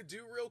we're going to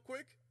do real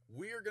quick,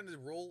 we are going to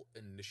roll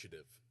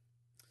initiative.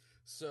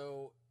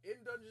 So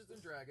in Dungeons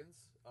and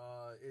Dragons,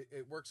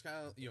 it works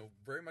kind of,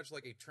 very much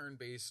like a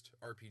turn-based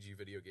RPG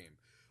video game.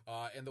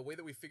 And the way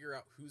that we figure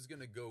out who's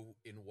going to go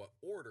in what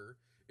order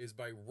is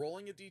by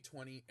rolling a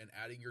d20 and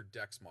adding your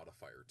dex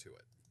modifier to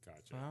it.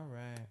 Gotcha. All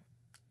right.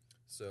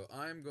 So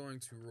I'm going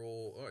to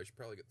roll. Oh, I should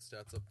probably get the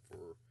stats up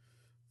for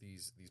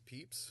these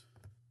peeps,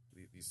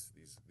 these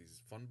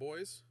fun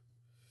boys.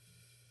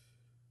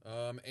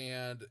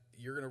 And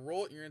you're going to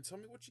roll it. And you're going to tell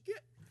me what you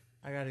get.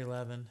 I got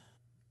 11.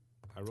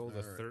 I rolled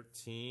a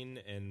 13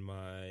 and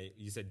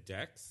you said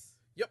dex?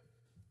 Yep.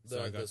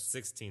 So I got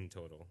 16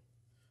 total.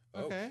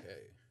 Okay.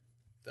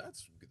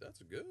 That's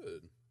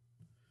good.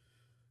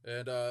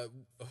 And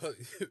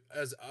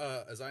as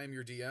I am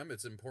your DM,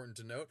 it's important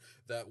to note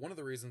that one of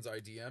the reasons I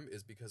DM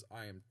is because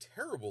I am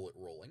terrible at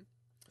rolling,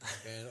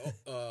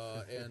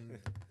 and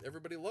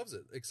everybody loves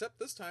it. Except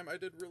this time, I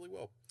did really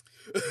well.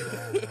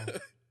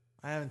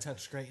 I haven't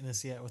touched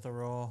greatness yet with a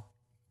roll.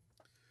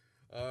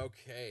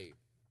 Okay.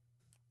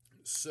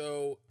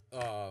 So,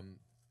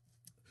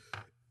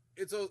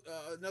 it's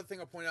another thing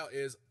I'll point out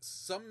is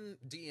some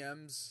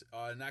DMs,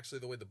 and actually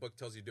the way the book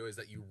tells you to do it is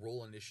that you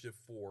roll initiative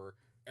for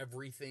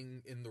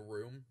everything in the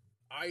room.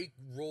 I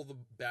roll the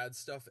bad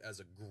stuff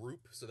as a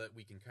group so that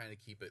we can kind of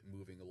keep it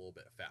moving a little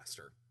bit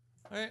faster.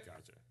 All right.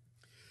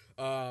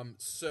 Gotcha.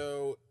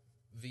 So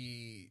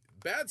the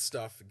bad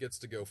stuff gets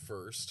to go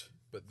first,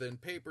 but then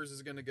Papers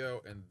is going to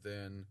go, and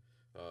then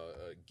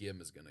Gim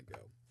is going to go.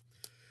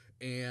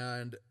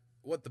 And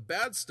what the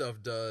bad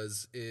stuff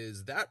does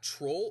is that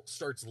troll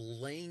starts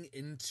laying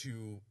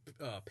into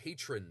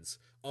patrons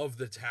of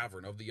the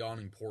tavern, of the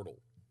Yawning Portal.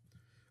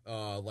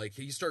 Like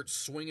he starts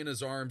swinging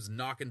his arms,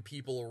 knocking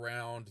people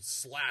around,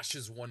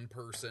 slashes one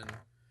person,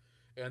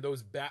 and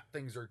those bat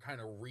things are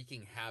kind of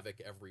wreaking havoc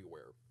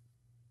everywhere.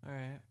 All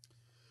right.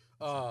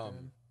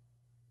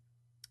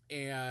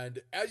 And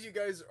as you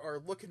guys are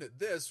looking at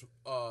this,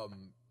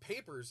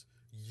 Papers,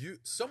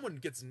 someone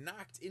gets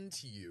knocked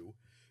into you.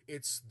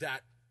 It's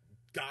that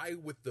guy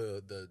with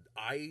the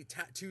eye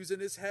tattoos in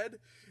his head,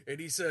 and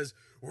he says,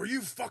 "Were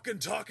you fucking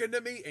talking to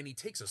me?" And he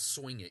takes a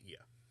swing at you.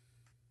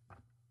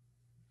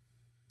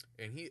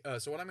 And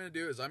so what I'm going to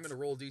do is I'm going to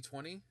roll a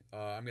d20.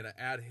 I'm going to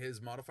add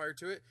his modifier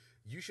to it.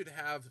 You should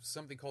have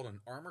something called an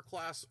armor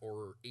class,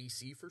 or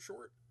AC for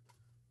short.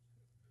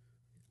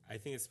 I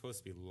think it's supposed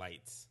to be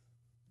light.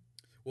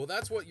 Well,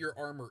 that's what your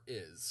armor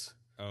is.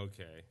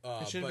 Okay.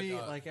 It should be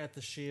like at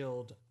the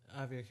shield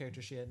of your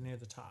character sheet near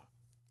the top.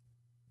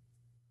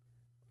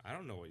 I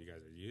don't know what you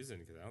guys are using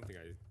because I don't think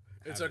I.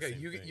 It's okay.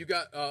 You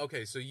got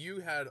okay. So you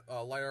had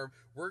light armor.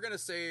 We're gonna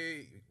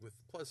say with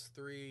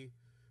 +3.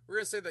 We're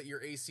gonna say that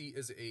your AC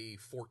is a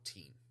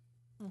 14.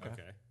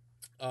 Okay.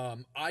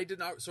 I did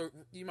not. So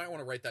you might want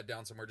to write that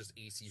down somewhere. Just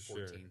AC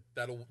 14.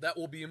 Sure. That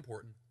will be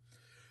important.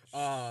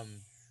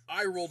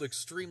 I rolled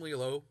extremely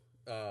low.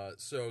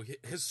 So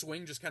his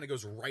swing just kind of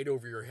goes right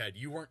over your head.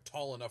 You weren't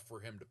tall enough for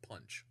him to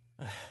punch.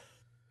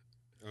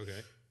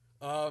 Okay.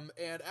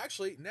 And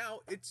actually,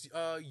 now it's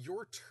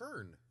your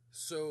turn.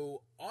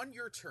 So on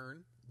your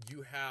turn,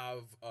 you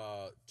have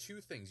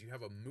two things. You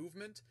have a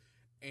movement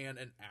and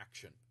an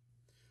action.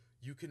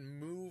 You can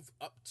move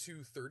up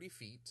to 30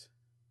 feet.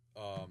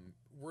 I'm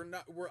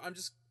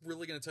just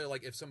really going to tell you,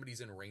 like, if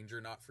somebody's in range or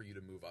not for you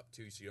to move up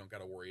to, so you don't got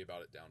to worry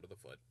about it down to the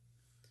foot.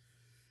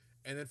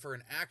 And then for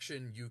an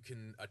action, you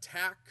can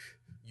attack,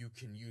 you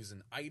can use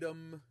an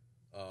item,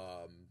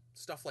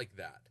 stuff like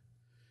that.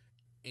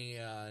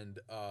 And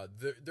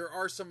there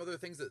are some other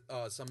things that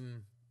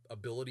some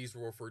abilities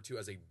will refer to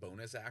as a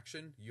bonus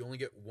action. You only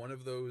get one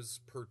of those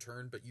per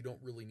turn, but you don't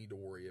really need to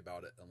worry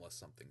about it unless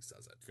something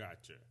says it.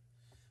 Gotcha.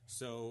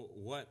 So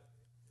what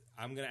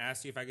I'm going to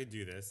ask you if I could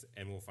do this,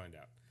 and we'll find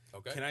out.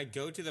 Okay. Can I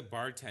go to the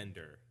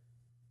bartender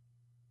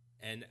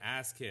and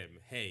ask him,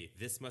 hey,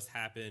 this must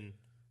happen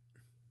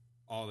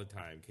all the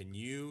time. Can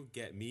you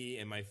get me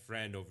and my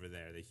friend over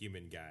there, the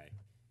human guy,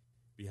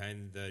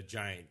 behind the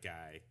giant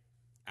guy,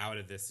 out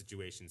of this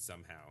situation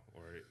somehow?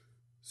 Or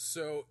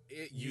so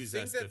you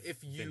think that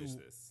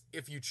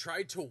if you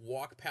tried to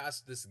walk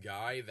past this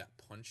guy that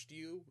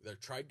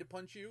tried to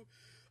punch you,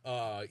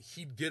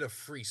 he'd get a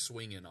free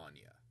swing in on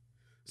you.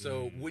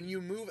 So when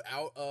you move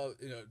out of,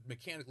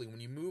 mechanically, when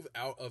you move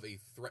out of a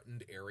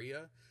threatened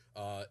area,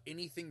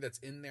 anything that's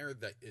in there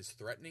that is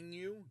threatening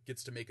you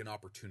gets to make an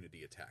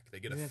opportunity attack. They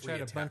get a free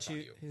attack on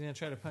you. He's gonna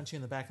try to punch you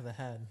in the back of the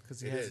head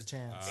because he has a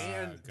chance.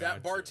 And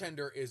that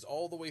bartender is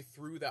all the way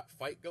through that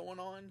fight going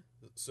on,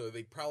 so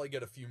they probably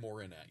get a few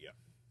more in at you.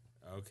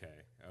 Okay.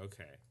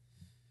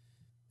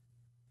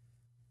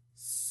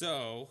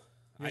 So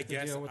You have I to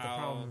guess deal with the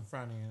problem in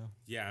front of you.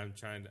 Yeah, I'm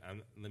trying to.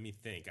 Let me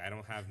think. I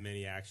don't have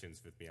many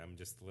actions with me. I'm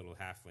just a little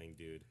halfling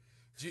dude.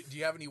 Do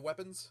you have any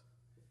weapons?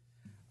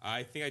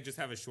 I think I just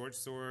have a short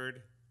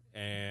sword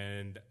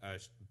and a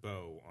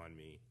bow on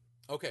me.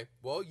 Okay,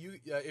 well, you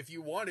if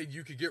you wanted,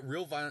 you could get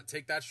real violent,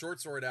 take that short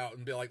sword out,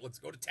 and be like, "Let's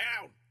go to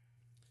town."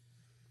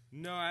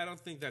 No, I don't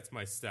think that's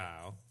my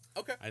style.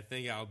 Okay. I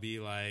think I'll be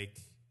like.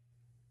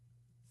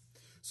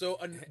 So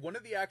one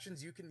of the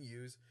actions you can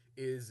use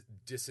is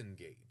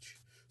disengage.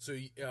 So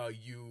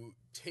you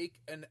take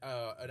an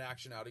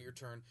action out of your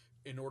turn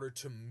in order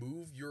to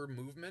move your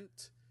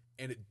movement,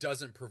 and it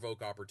doesn't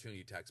provoke opportunity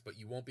attacks, but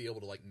you won't be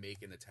able to like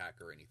make an attack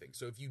or anything.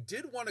 So if you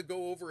did want to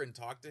go over and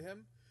talk to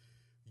him,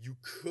 you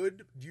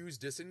could use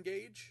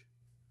disengage.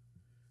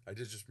 I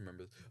did just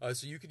remember this.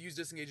 So you could use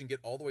disengage and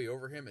get all the way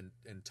over him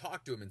and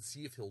talk to him and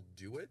see if he'll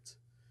do it,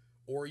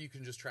 or you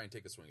can just try and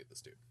take a swing at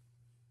this dude.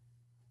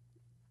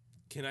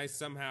 Can I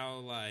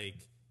somehow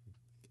like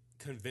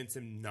convince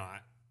him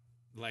not?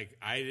 Like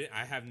I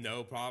have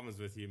no problems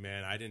with you,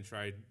 man. I didn't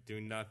try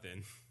doing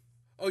nothing.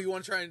 Oh, you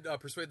want to try and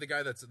persuade the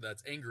guy that's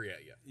angry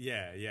at you?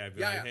 Yeah.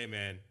 Be like, hey,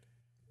 man.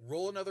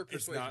 Roll another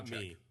persuasion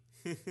check.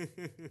 It's not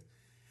me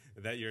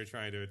that you're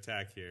trying to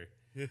attack here.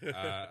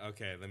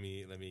 Okay, let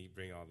me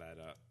bring all that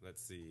up.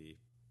 Let's see,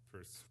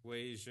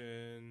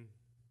 persuasion.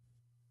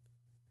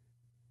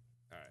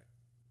 All right.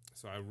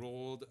 So I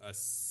rolled a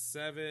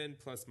 7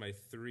 plus my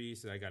 3,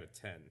 so I got a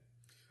 10.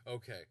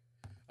 Okay.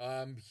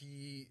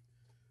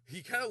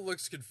 He kind of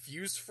looks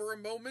confused for a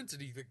moment,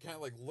 and he kind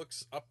of like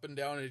looks up and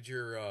down at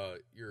your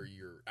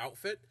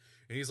outfit,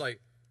 and he's like,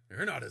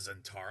 "You're not a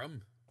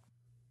Zentarum."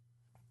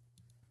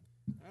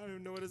 I don't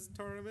even know what a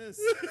Zentarum is.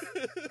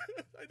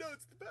 I know,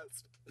 it's the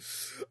best.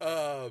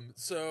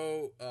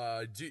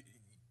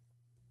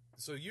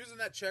 So using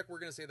that check, we're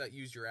gonna say that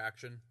used your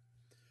action.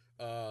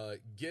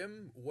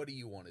 Gim, what do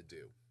you want to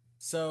do?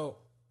 So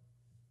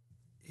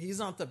he's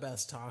not the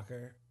best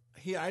talker.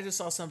 I just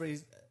saw somebody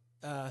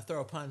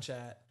throw a punch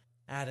at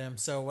him.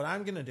 So what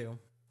I'm gonna do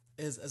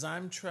is, as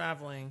I'm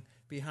traveling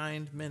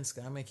behind Minska,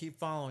 I'm gonna keep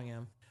following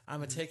him. I'm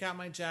gonna take out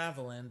my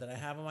javelin that I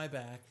have on my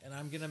back, and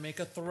I'm gonna make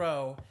a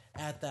throw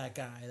at that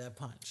guy that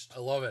punched. I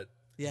love it.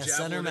 Yeah, javelin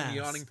center in mass. the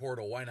Yawning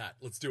portal. Why not?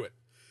 Let's do it.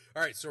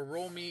 All right, so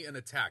roll me an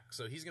attack.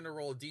 So he's gonna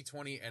roll a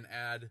d20 and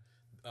add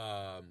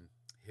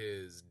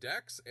his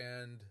dex,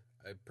 and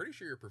I'm pretty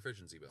sure your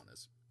proficiency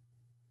bonus.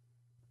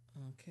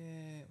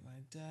 Okay,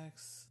 my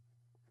dex,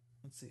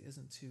 let's see,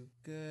 isn't too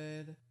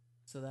good.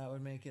 So that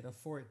would make it a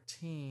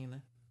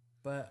 14.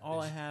 But all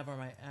I have are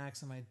my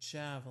axe and my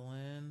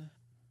javelin.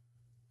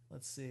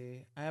 Let's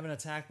see. I have an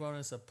attack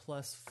bonus of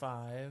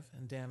 +5,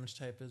 and damage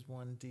type is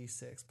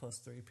 1d6 plus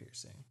 3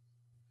 piercing.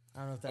 I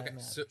don't know if that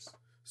matters.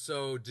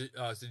 So did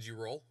you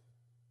roll?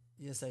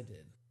 Yes, I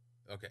did.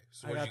 Okay.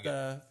 So what did you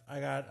get? I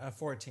got a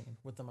 14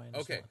 with the -1.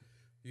 Okay.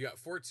 You got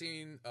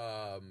 14,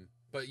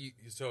 but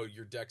so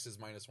your dex is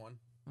 -1?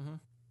 Mm-hmm. All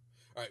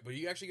right, but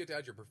you actually get to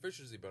add your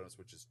proficiency bonus,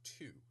 which is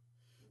 2.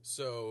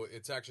 So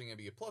it's actually going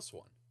to be a +1.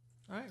 All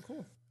right,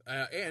 cool.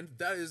 And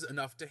that is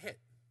enough to hit.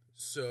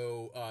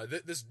 So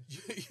this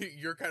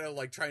you're kind of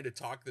like trying to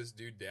talk this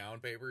dude down,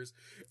 Papers,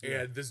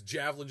 and this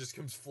javelin just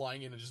comes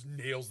flying in and just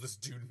nails this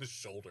dude in the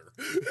shoulder.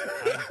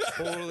 I'm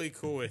totally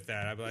cool with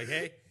that. I'm like,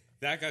 hey,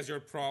 that guy's your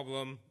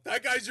problem.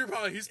 That guy's your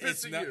problem. He's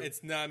pissing you.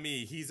 It's not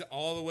me. He's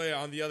all the way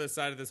on the other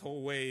side of this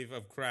whole wave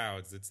of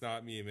crowds. It's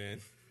not me, man.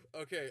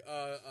 Okay,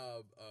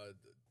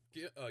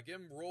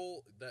 Gim,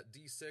 roll that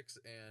d6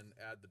 and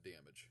add the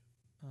damage.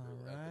 All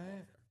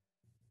right.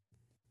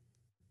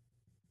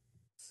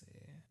 Let's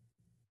see.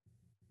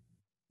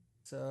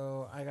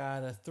 So I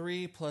got a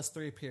 3 plus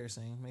 3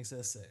 piercing, makes it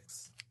a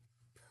 6.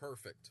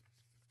 Perfect.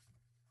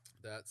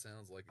 That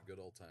sounds like a good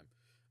old time.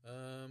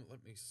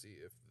 Let me see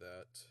if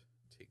that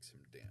takes him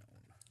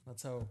down.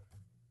 Let's hope.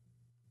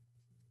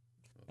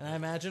 And I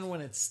imagine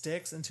when it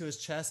sticks into his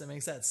chest, it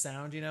makes that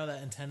sound, that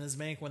antennas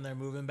make when they're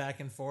moving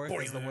back and forth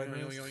as the wood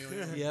moves.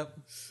 Yep.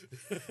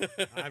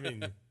 I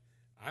mean,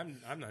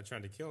 I'm not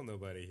trying to kill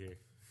nobody here.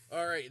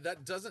 All right,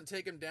 that doesn't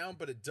take him down,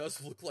 but it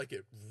does look like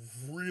it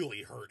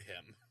really hurt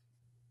him.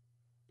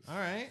 All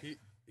right.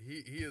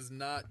 He is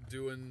not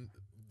doing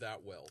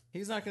that well.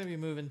 He's not going to be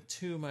moving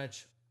too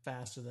much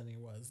faster than he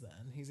was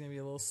then. He's going to be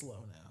a little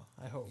slow now,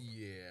 I hope.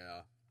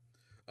 Yeah.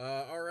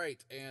 All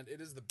right, and it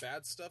is the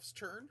bad stuff's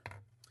turn.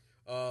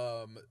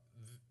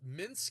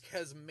 Minsk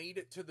has made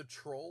it to the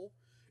troll,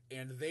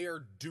 and they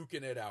are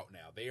duking it out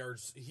now.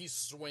 He's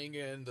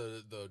swinging,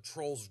 the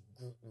troll's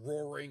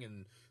roaring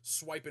and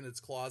swiping its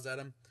claws at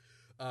him.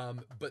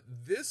 But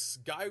this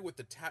guy with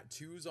the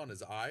tattoos on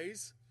his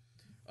eyes,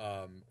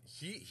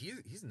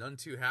 he's none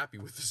too happy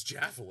with this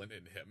javelin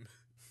in him.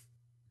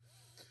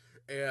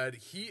 and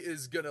he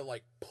is gonna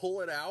like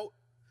pull it out,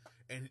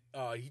 and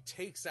he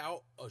takes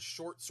out a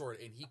short sword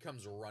and he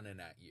comes running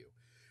at you.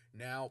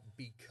 Now,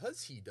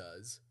 because he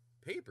does,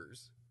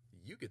 Papers,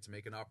 you get to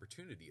make an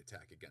opportunity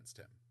attack against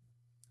him.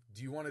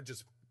 Do you want to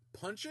just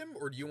punch him,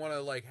 or do you want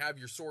to like have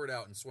your sword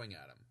out and swing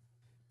at him?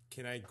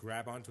 Can I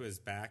grab onto his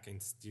back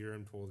and steer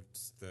him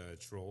towards the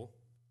troll?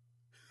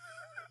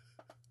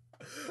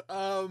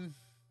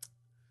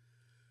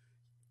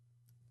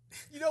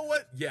 You know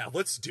what? Yeah,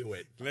 let's do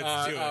it.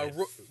 Let's do it.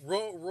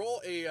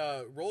 Roll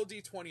a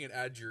d20 and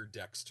add your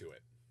dex to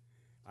it.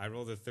 I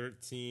rolled a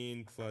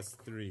 13 plus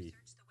 3,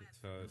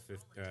 so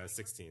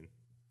 16.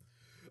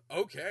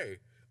 Okay.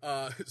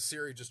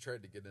 Siri just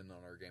tried to get in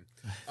on our game.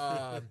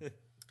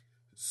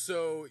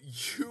 So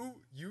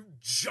you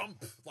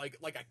jump like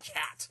a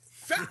cat,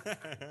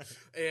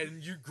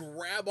 and you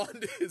grab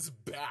onto his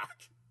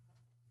back,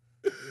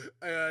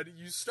 and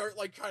you start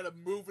like kind of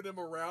moving him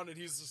around, and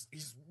he's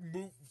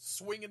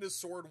swinging his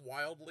sword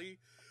wildly.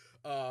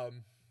 Roll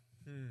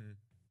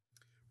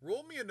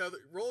another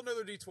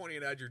d20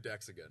 and add your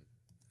dex again.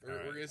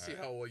 We're gonna see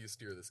how well you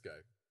steer this guy.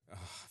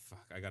 Oh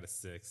fuck! I got a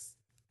 6.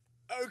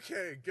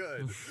 Okay,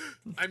 good.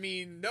 I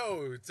mean,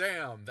 no,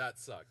 damn, that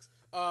sucks.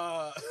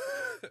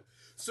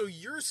 So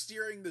you're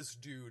steering this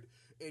dude,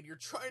 and you're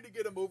trying to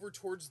get him over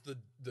towards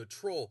the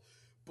troll.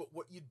 But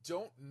what you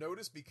don't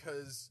notice,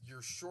 because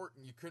you're short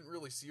and you couldn't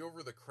really see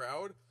over the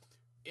crowd,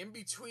 in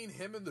between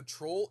him and the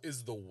troll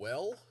is the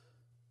well.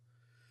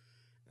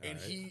 And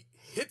he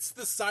hits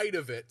the side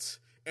of it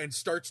and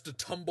starts to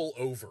tumble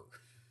over.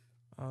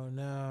 Oh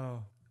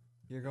no.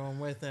 You're going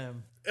with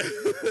him.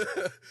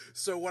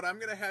 So what I'm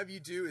going to have you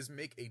do is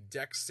make a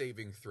dex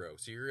saving throw.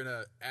 So you're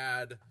going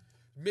to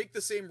make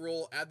the same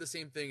roll, add the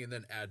same thing, and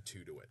then add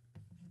 2 to it.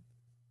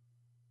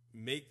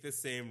 Make the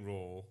same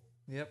roll.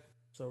 Yep.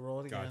 So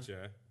roll it again.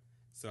 Gotcha.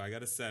 So I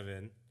got a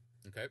 7.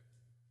 Okay.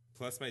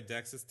 Plus my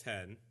dex is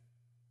 10.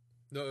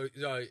 No,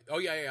 oh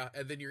yeah.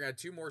 And then you're going to add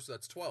 2 more, so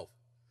that's 12.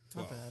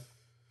 Not bad.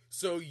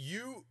 So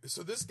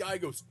this guy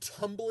goes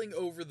tumbling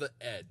over the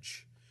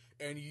edge,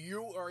 and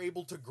you are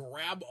able to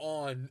grab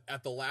on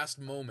at the last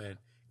moment,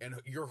 and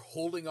you're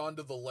holding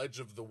onto the ledge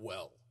of the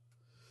well.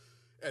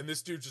 And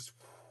this dude just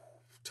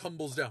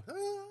tumbles down.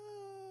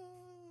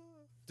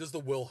 Does the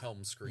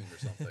Wilhelm scream or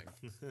something.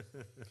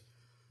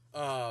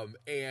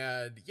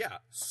 And yeah,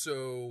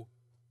 so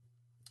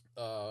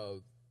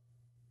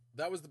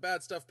that was the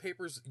bad stuff.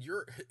 Papers,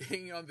 you're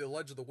hanging on the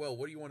ledge of the well.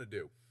 What do you want to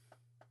do?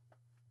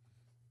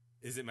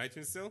 Is it my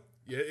turn still?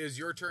 Yeah, it is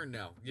your turn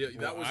now. Yeah,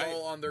 that was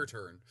all on their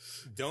turn.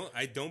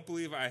 I don't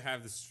believe I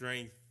have the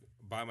strength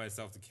by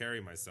myself to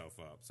carry myself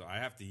up, so I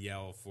have to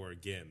yell for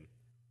Gim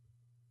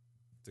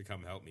to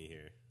come help me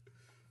here.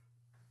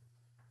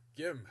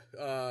 Gim.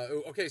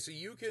 Okay, so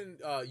you could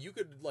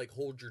like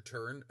hold your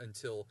turn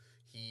until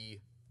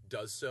he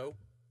does so.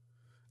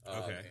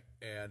 Okay.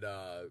 And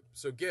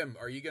so Gim,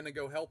 are you gonna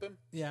go help him?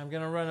 Yeah, I'm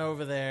going to run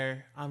over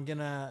there. I'm going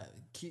to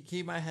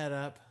keep my head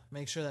up,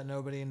 make sure that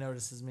nobody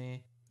notices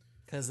me.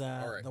 Because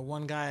right. the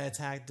one guy I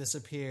attacked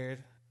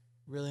disappeared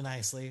really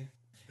nicely.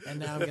 And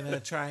now I'm going to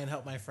try and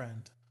help my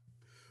friend.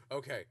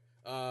 Okay.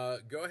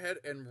 Go ahead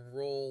and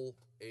roll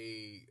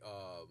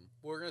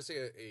we're going to say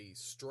a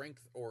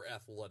strength or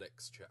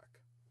athletics check.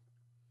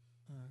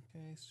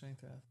 Okay,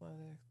 strength or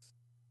athletics.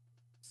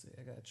 Let's see,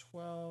 I got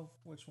 12.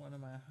 Which one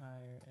am I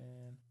higher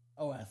in?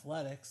 Oh,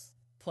 athletics.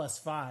 Plus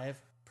 5.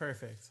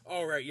 Perfect.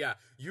 All right, yeah.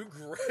 You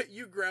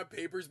grab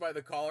Papers by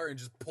the collar and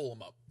just pull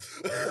him up.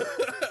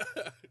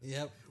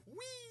 Yep.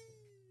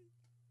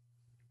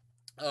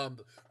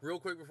 Real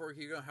quick before we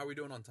keep going, how are we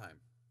doing on time?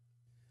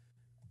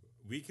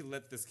 We can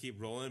let this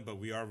keep rolling, but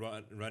we are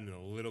running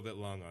a little bit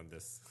long on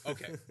this.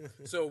 Okay,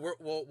 so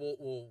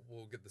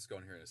we'll get this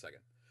going here in a second.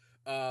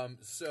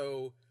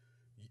 So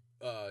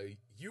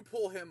you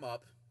pull him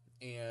up,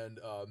 and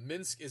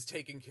Minsk is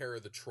taking care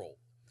of the troll.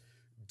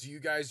 Do you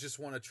guys just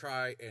want to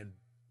try and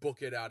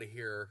book it out of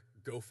here?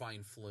 Go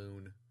find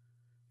Floon,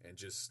 and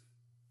just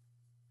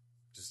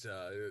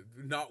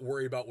not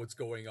worry about what's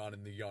going on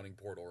in the Yawning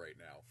portal right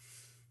now.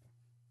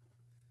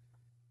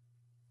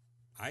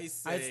 I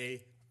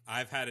say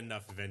I've had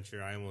enough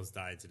adventure. I almost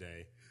died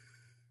today.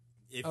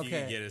 If you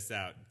can get us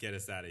out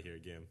of here,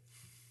 Gim.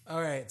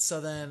 All right,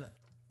 so then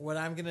what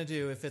I'm going to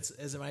do,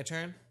 is it my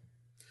turn?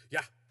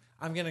 Yeah.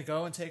 I'm going to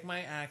go and take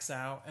my axe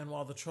out, and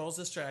while the troll's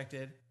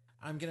distracted,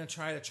 I'm going to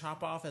try to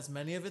chop off as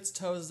many of its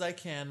toes as I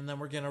can, and then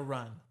we're going to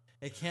run.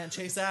 It can't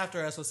chase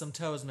after us with some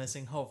toes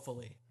missing,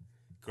 hopefully.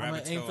 I'm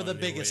going to aim for the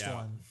biggest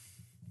one.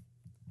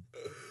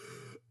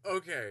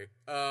 Okay.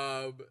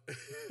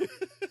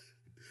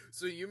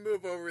 So you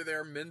move over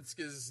there. Minsk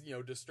is,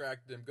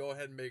 distracted him. Go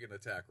ahead and make an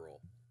attack roll.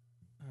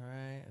 All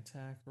right,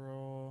 attack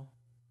roll.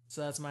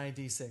 So that's my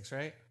D6,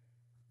 right?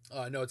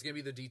 No, it's going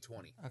to be the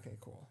D20. Okay,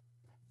 cool.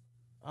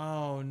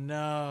 Oh,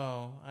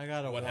 no. I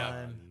got a 1.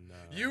 Happened? No.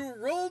 You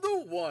rolled a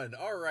 1.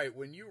 All right,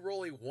 when you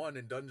roll a 1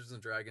 in Dungeons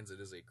 & Dragons, it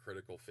is a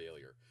critical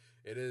failure.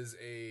 It is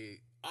a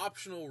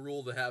optional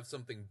rule to have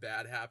something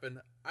bad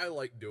happen. I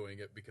like doing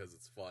it because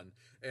it's fun,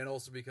 and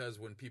also because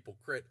when people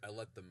crit, I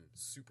let them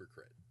super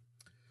crit.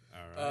 All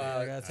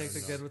right. I gotta take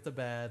the good with the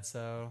bad,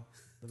 so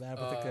the bad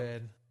with the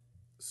good.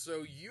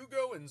 So you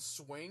go and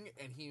swing,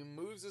 and he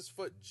moves his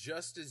foot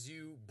just as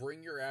you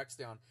bring your axe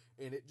down,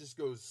 and it just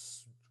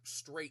goes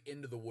straight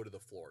into the wood of the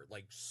floor,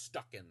 like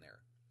stuck in there.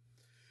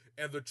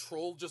 And the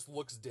troll just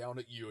looks down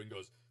at you and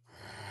goes,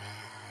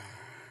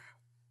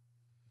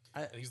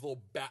 and these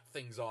little bat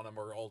things on him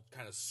are all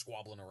kind of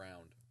squabbling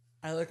around.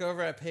 I look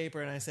over at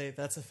Paper and I say,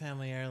 "That's a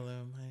family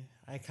heirloom.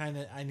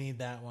 I need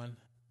that one."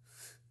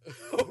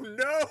 Oh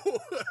no!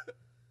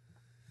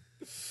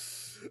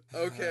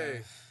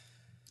 Okay.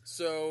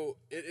 So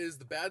it is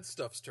the bad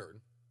stuff's turn.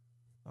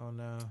 Oh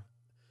no.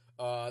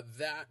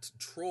 That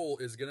troll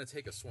is gonna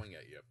take a swing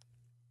at you.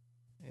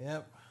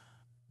 Yep.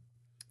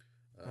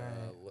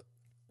 Right.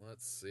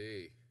 Let's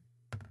see.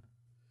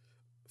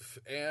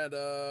 And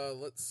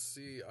let's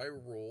see. I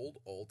rolled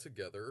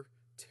altogether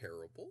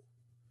terrible.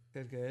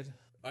 Good.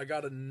 I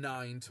got a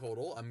 9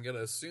 total. I'm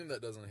gonna assume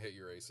that doesn't hit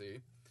your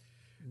AC.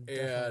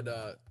 Definitely.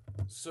 And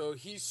so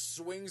he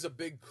swings a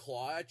big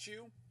claw at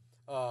you.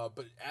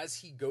 But as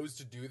he goes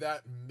to do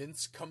that,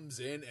 Mince comes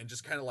in and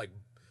just kind of like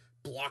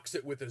blocks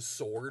it with his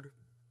sword.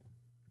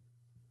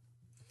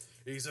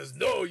 He says,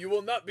 "No, you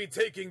will not be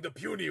taking the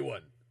puny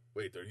one."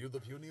 Wait, are you the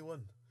puny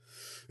one?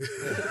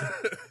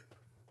 The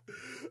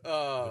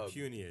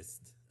puniest.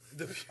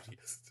 The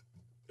puniest.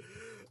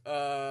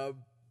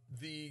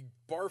 The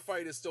bar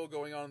fight is still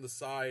going on the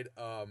side,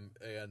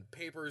 and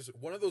Papers,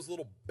 one of those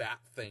little bat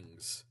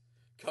things,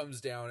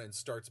 comes down and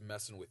starts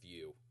messing with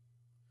you.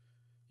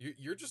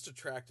 You're just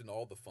attracting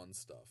all the fun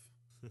stuff.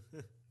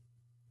 Gotta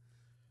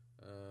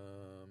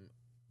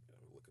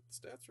look at the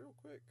stats real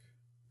quick.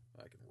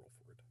 I can roll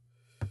for it.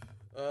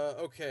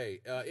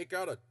 Okay, it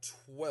got a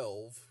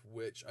 12,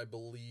 which I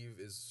believe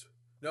is...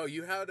 No,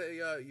 you had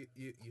a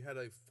you had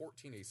a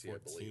 14 AC, 14, I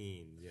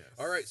believe. yes.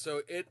 All right,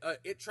 so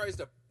it tries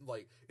to,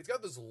 like, it's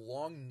got this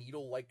long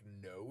needle-like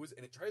nose,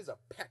 and it tries to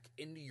peck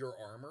into your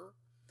armor.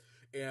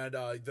 And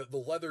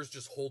the leather's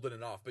just holding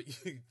it off. But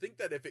you think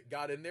that if it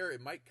got in there,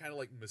 it might kind of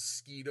like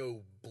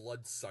mosquito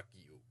blood suck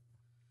you.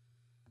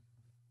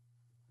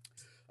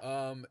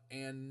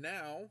 And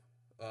now,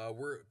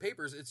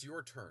 Papers, it's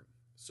your turn.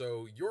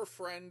 So your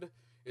friend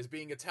is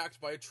being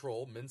attacked by a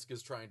troll. Minsk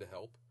is trying to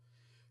help.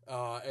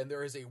 And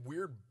there is a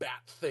weird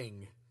bat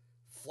thing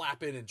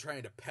flapping and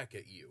trying to peck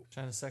at you.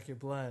 Trying to suck your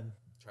blood.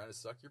 Trying to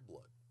suck your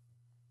blood.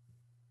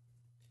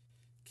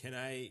 Can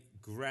I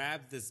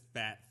grab this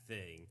bat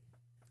thing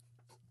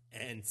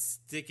and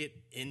stick it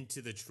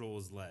into the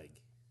troll's leg?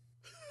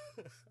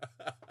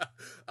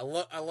 I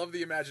love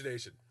the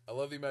imagination. I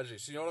love the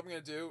imagination. You know what I'm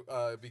going to do?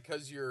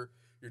 Because you're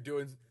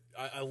doing...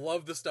 I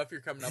love the stuff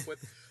you're coming up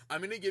with. I'm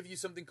going to give you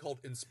something called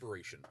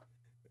inspiration.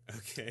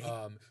 Okay.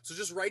 So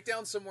just write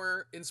down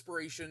somewhere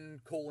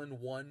inspiration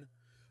 :1.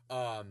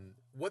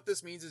 What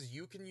this means is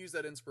you can use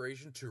that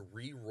inspiration to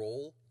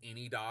re-roll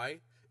any die,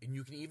 and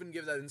you can even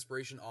give that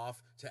inspiration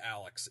off to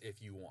Alex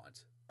if you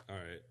want. All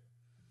right.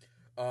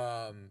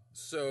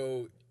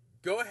 So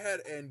go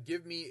ahead and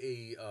give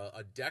me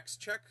a dex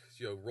check.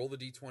 So roll the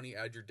d20,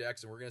 add your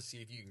dex, and we're going to see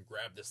if you can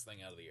grab this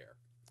thing out of the air.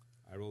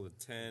 I rolled a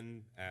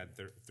 10, add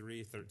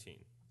 3, 13.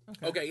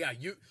 Okay, yeah,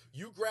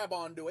 you grab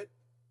onto it.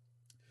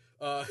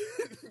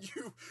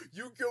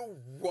 You go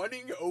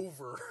running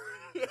over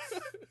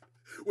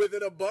with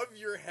it above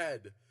your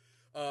head.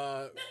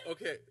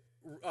 Okay,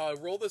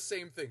 roll the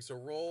same thing. So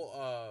roll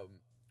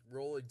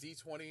a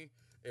d20,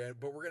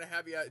 but we're going to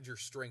have you at your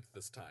strength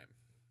this time.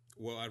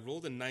 Well, I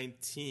rolled a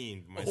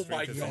 19. My Oh strength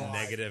my is God. a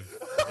negative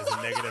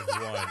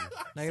 1.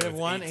 Negative it's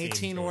 1,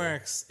 18 total.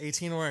 works.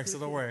 18 works.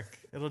 It'll work.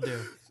 It'll do.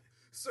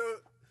 So,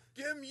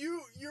 Gim,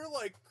 you're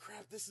like,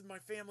 crap, this is my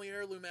family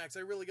heirloom axe.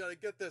 I really got to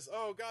get this.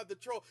 Oh, God, the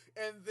troll.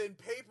 And then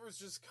Papers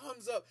just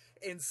comes up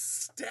and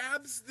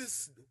stabs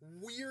this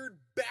weird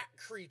bat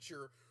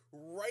creature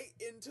right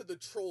into the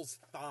troll's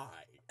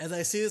thigh. As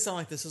I see this, I'm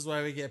like, this is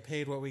why we get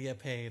paid what we get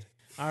paid.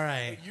 All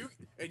right.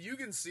 And you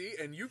can see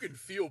and you can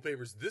feel,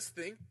 Papers, this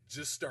thing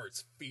just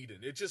starts feeding.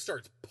 It just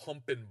starts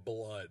pumping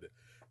blood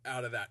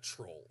out of that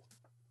troll.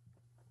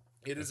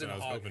 It is in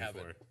That's what I was hog hoping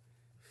heaven. for.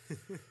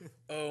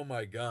 Oh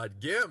my God.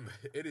 Gim,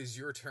 it is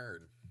your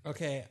turn.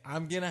 Okay,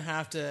 I'm going to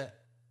have to...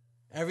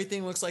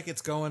 Everything looks like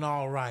it's going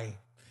all right.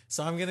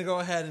 So I'm going to go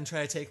ahead and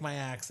try to take my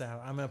axe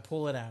out. I'm going to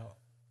pull it out.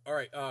 All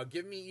right,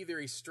 give me either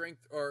a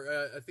strength or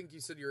I think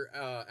you said your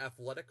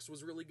athletics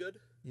was really good.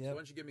 Yep. So why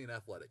don't you give me an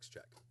athletics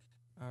check?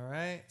 All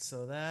right,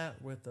 so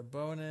that with the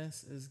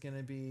bonus is going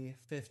to be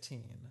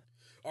 15.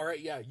 All right,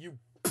 yeah, you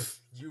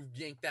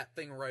yank that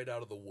thing right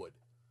out of the wood.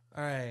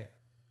 All right.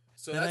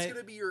 So Then that's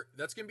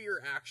gonna be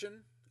your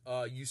action.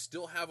 You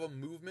still have a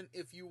movement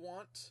if you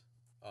want,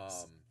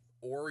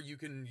 or you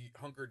can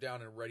hunker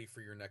down and ready for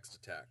your next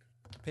attack.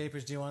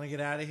 Papers, do you want to get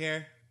out of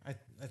here? I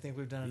think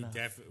we've done enough.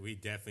 We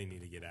definitely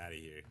need to get out of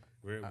here.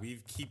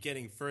 We keep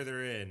getting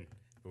further in,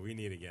 but we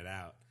need to get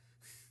out.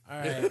 All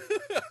right.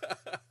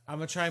 I'm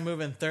going to try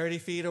moving 30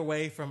 feet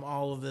away from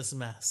all of this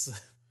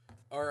mess.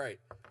 All right,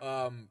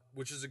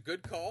 which is a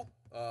good call.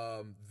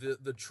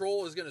 The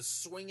troll is going to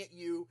swing at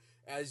you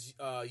as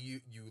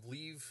you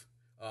leave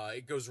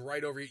It goes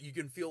right over you. You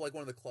can feel like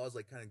one of the claws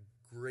like kind of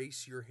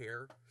grace your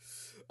hair.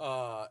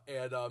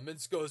 And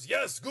Mince goes,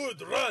 "Yes,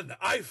 good, run,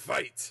 I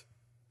fight."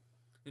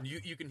 And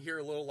you can hear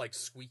a little like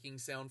squeaking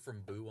sound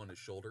from Boo on his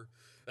shoulder.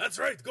 "That's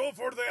right, go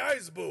for the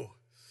eyes, Boo."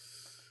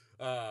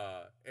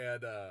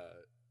 And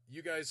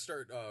you guys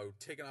start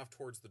taking off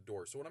towards the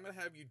door. So what I'm going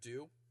to have you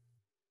do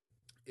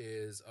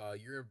is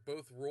you're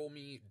both roll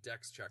me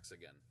dex checks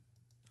again.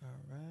 All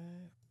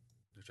right.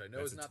 Which I know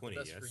That's is a not 20,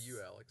 the best yes. for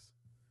you, Alex.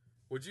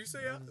 What'd you say,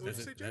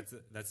 Jake?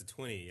 That's a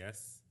 20,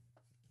 yes?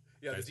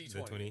 Yeah, That's the D20.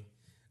 The 20.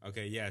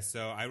 Okay, yeah,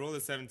 so I rolled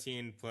a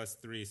 17 plus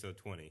 3, so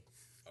 20.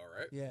 All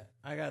right. Yeah,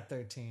 I got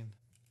 13.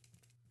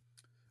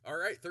 All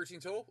right, 13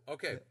 total?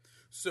 Okay. Yeah.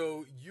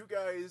 So you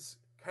guys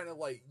kind of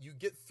like, you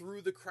get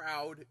through the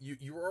crowd.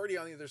 You were already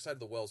on the other side of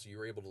the well, so you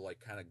were able to like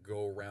kind of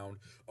go around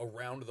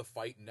the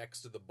fight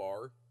next to the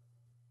bar.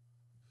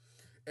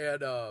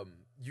 And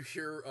you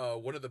hear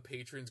one of the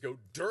patrons go,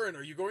 "Durin,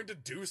 are you going to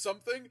do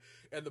something?"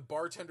 And the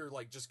bartender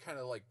like just kind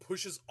of like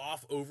pushes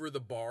off over the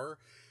bar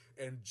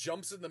and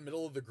jumps in the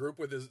middle of the group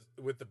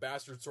with the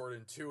bastard sword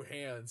in two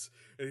hands.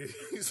 And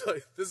he's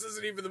like, "This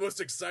isn't even the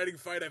most exciting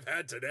fight I've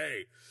had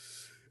today."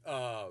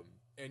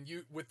 And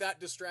you, with that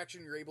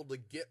distraction, you're able to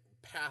get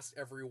past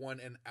everyone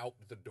and out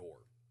the door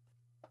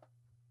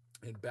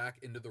and back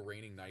into the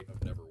raining night of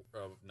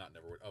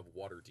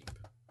Waterdeep.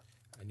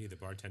 I knew the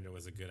bartender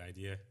was a good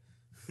idea.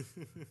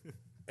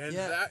 And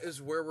that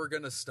is where we're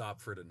gonna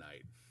stop for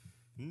tonight.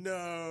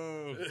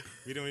 No,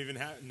 we don't even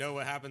know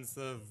what happens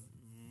to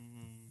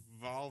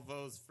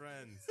Volvo's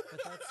friends.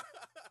 But that's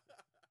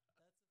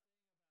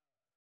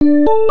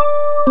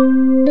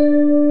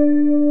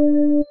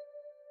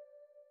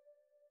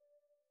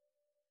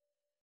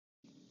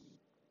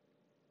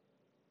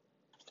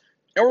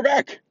And we're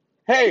back.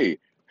 Hey,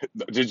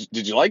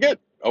 did you like it?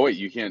 Oh wait,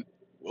 you can't.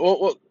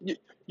 Well,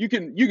 you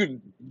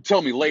can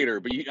tell me later,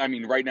 but I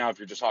mean, right now, if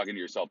you're just talking to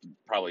yourself,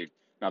 probably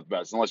not the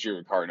best. Unless you're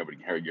in a car, and nobody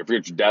can hear you. If you're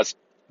at your desk,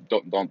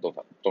 don't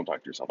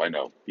talk to yourself. I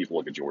know people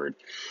look at you weird.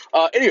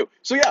 Anyway,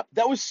 so yeah,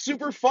 that was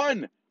super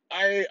fun.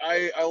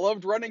 I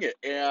loved running it,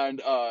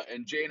 and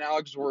Jay and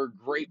Alex were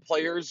great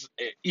players.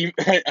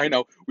 I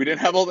know we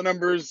didn't have all the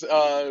numbers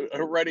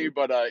ready,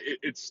 but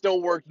it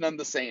still worked none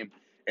the same,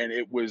 and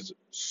it was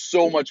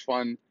so much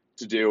fun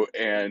to do.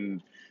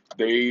 And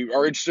they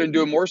are interested in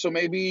doing more, so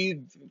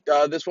maybe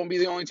this won't be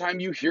the only time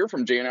you hear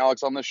from Jay and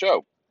Alex on the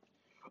show.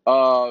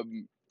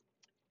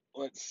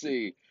 Let's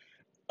see.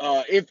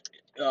 If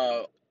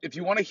if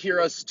you want to hear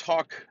us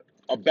talk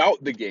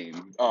about the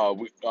game,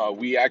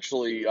 we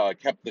actually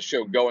kept the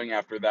show going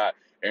after that,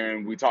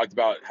 and we talked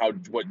about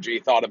what Jay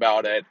thought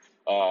about it.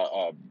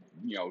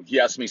 He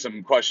asked me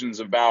some questions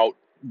about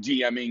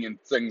DMing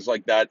and things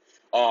like that.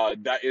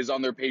 That is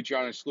on their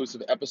Patreon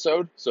exclusive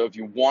episode. So if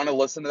you want to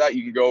listen to that,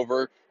 you can go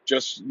over.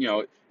 Just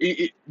you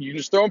can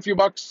just throw a few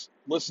bucks,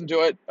 listen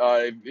to it.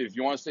 If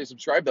you want to stay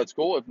subscribed, that's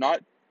cool. If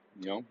not,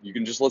 you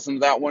can just listen to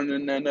that one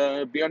and then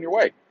be on your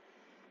way.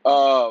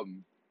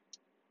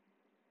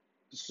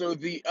 So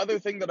the other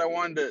thing that I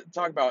wanted to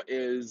talk about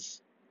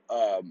is,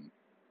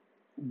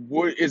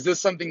 is this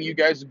something you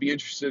guys would be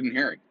interested in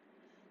hearing?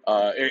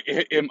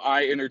 Am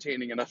I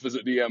entertaining enough as a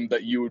DM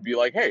that you would be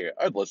like, "Hey,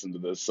 I'd listen to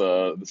this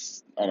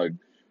this on a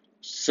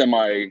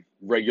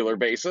semi-regular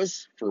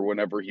basis for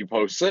whenever he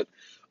posts it."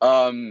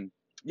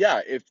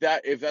 Yeah, if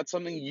that's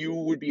something you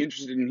would be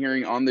interested in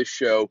hearing on this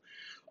show,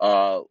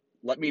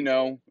 let me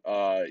know.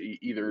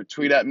 Either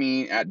tweet at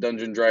me at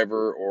Dungeon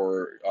Driver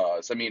or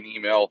send me an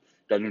email,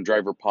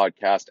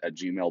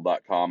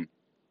 dungeondriverpodcast@gmail.com.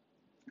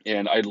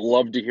 And I'd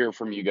love to hear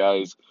from you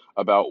guys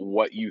about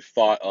what you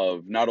thought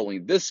of not only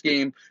this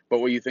game, but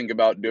what you think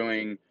about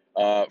doing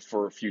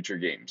for future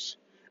games.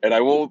 And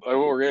I will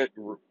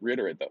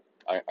reiterate though,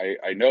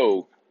 I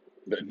know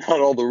that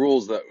not all the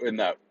rules that in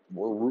that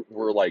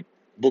were like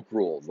book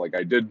rules. Like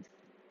I did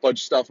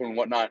fudge stuff and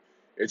whatnot.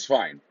 It's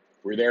fine.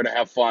 We're there to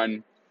have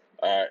fun,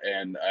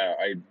 and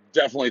I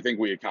definitely think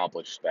we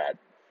accomplished that.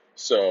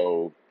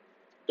 So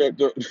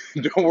don't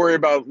worry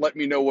about. Let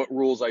me know what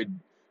rules I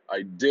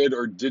did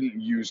or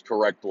didn't use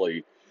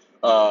correctly.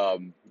 I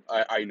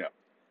know.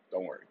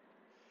 Don't worry.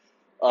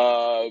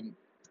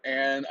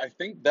 And I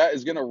think that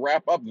is going to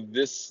wrap up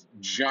this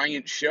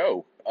giant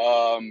show.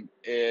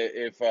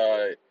 If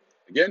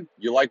again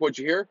you like what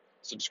you hear,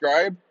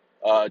 subscribe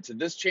to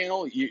this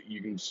channel.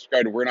 You can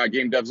subscribe to We're Not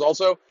Game Devs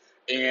also.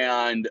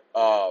 And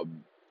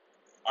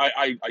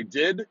I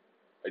did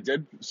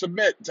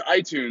submit to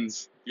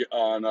iTunes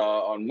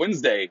on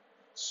Wednesday,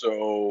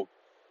 so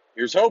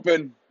here's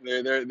hoping.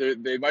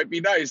 They might be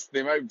nice.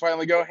 They might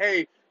finally go,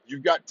 "Hey,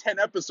 you've got 10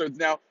 episodes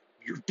now.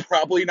 You're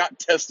probably not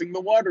testing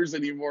the waters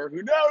anymore.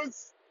 Who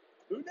knows?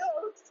 Who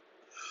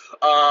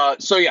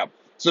knows?" So yeah,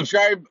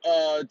 subscribe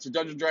to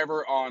Dungeon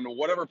Driver on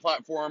whatever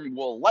platform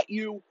will let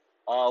you.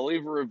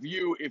 Leave a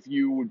review if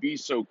you would be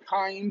so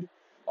kind.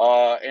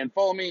 And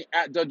follow me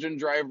at Dungeon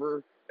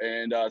Driver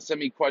and send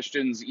me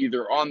questions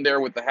either on there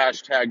with the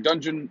hashtag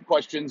Dungeon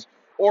Questions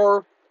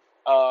or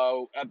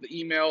at the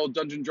email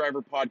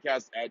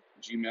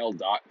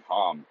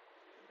dungeondriverpodcast@gmail.com.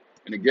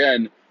 And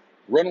again,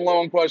 running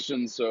low on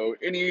questions. So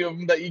any of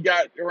them that you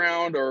got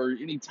around, or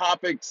any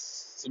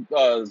topics,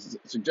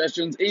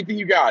 suggestions, anything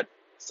you got,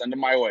 send them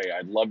my way.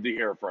 I'd love to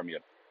hear from you.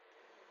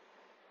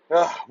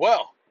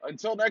 Well,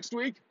 until next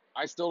week,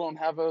 I still don't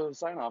have a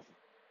sign off.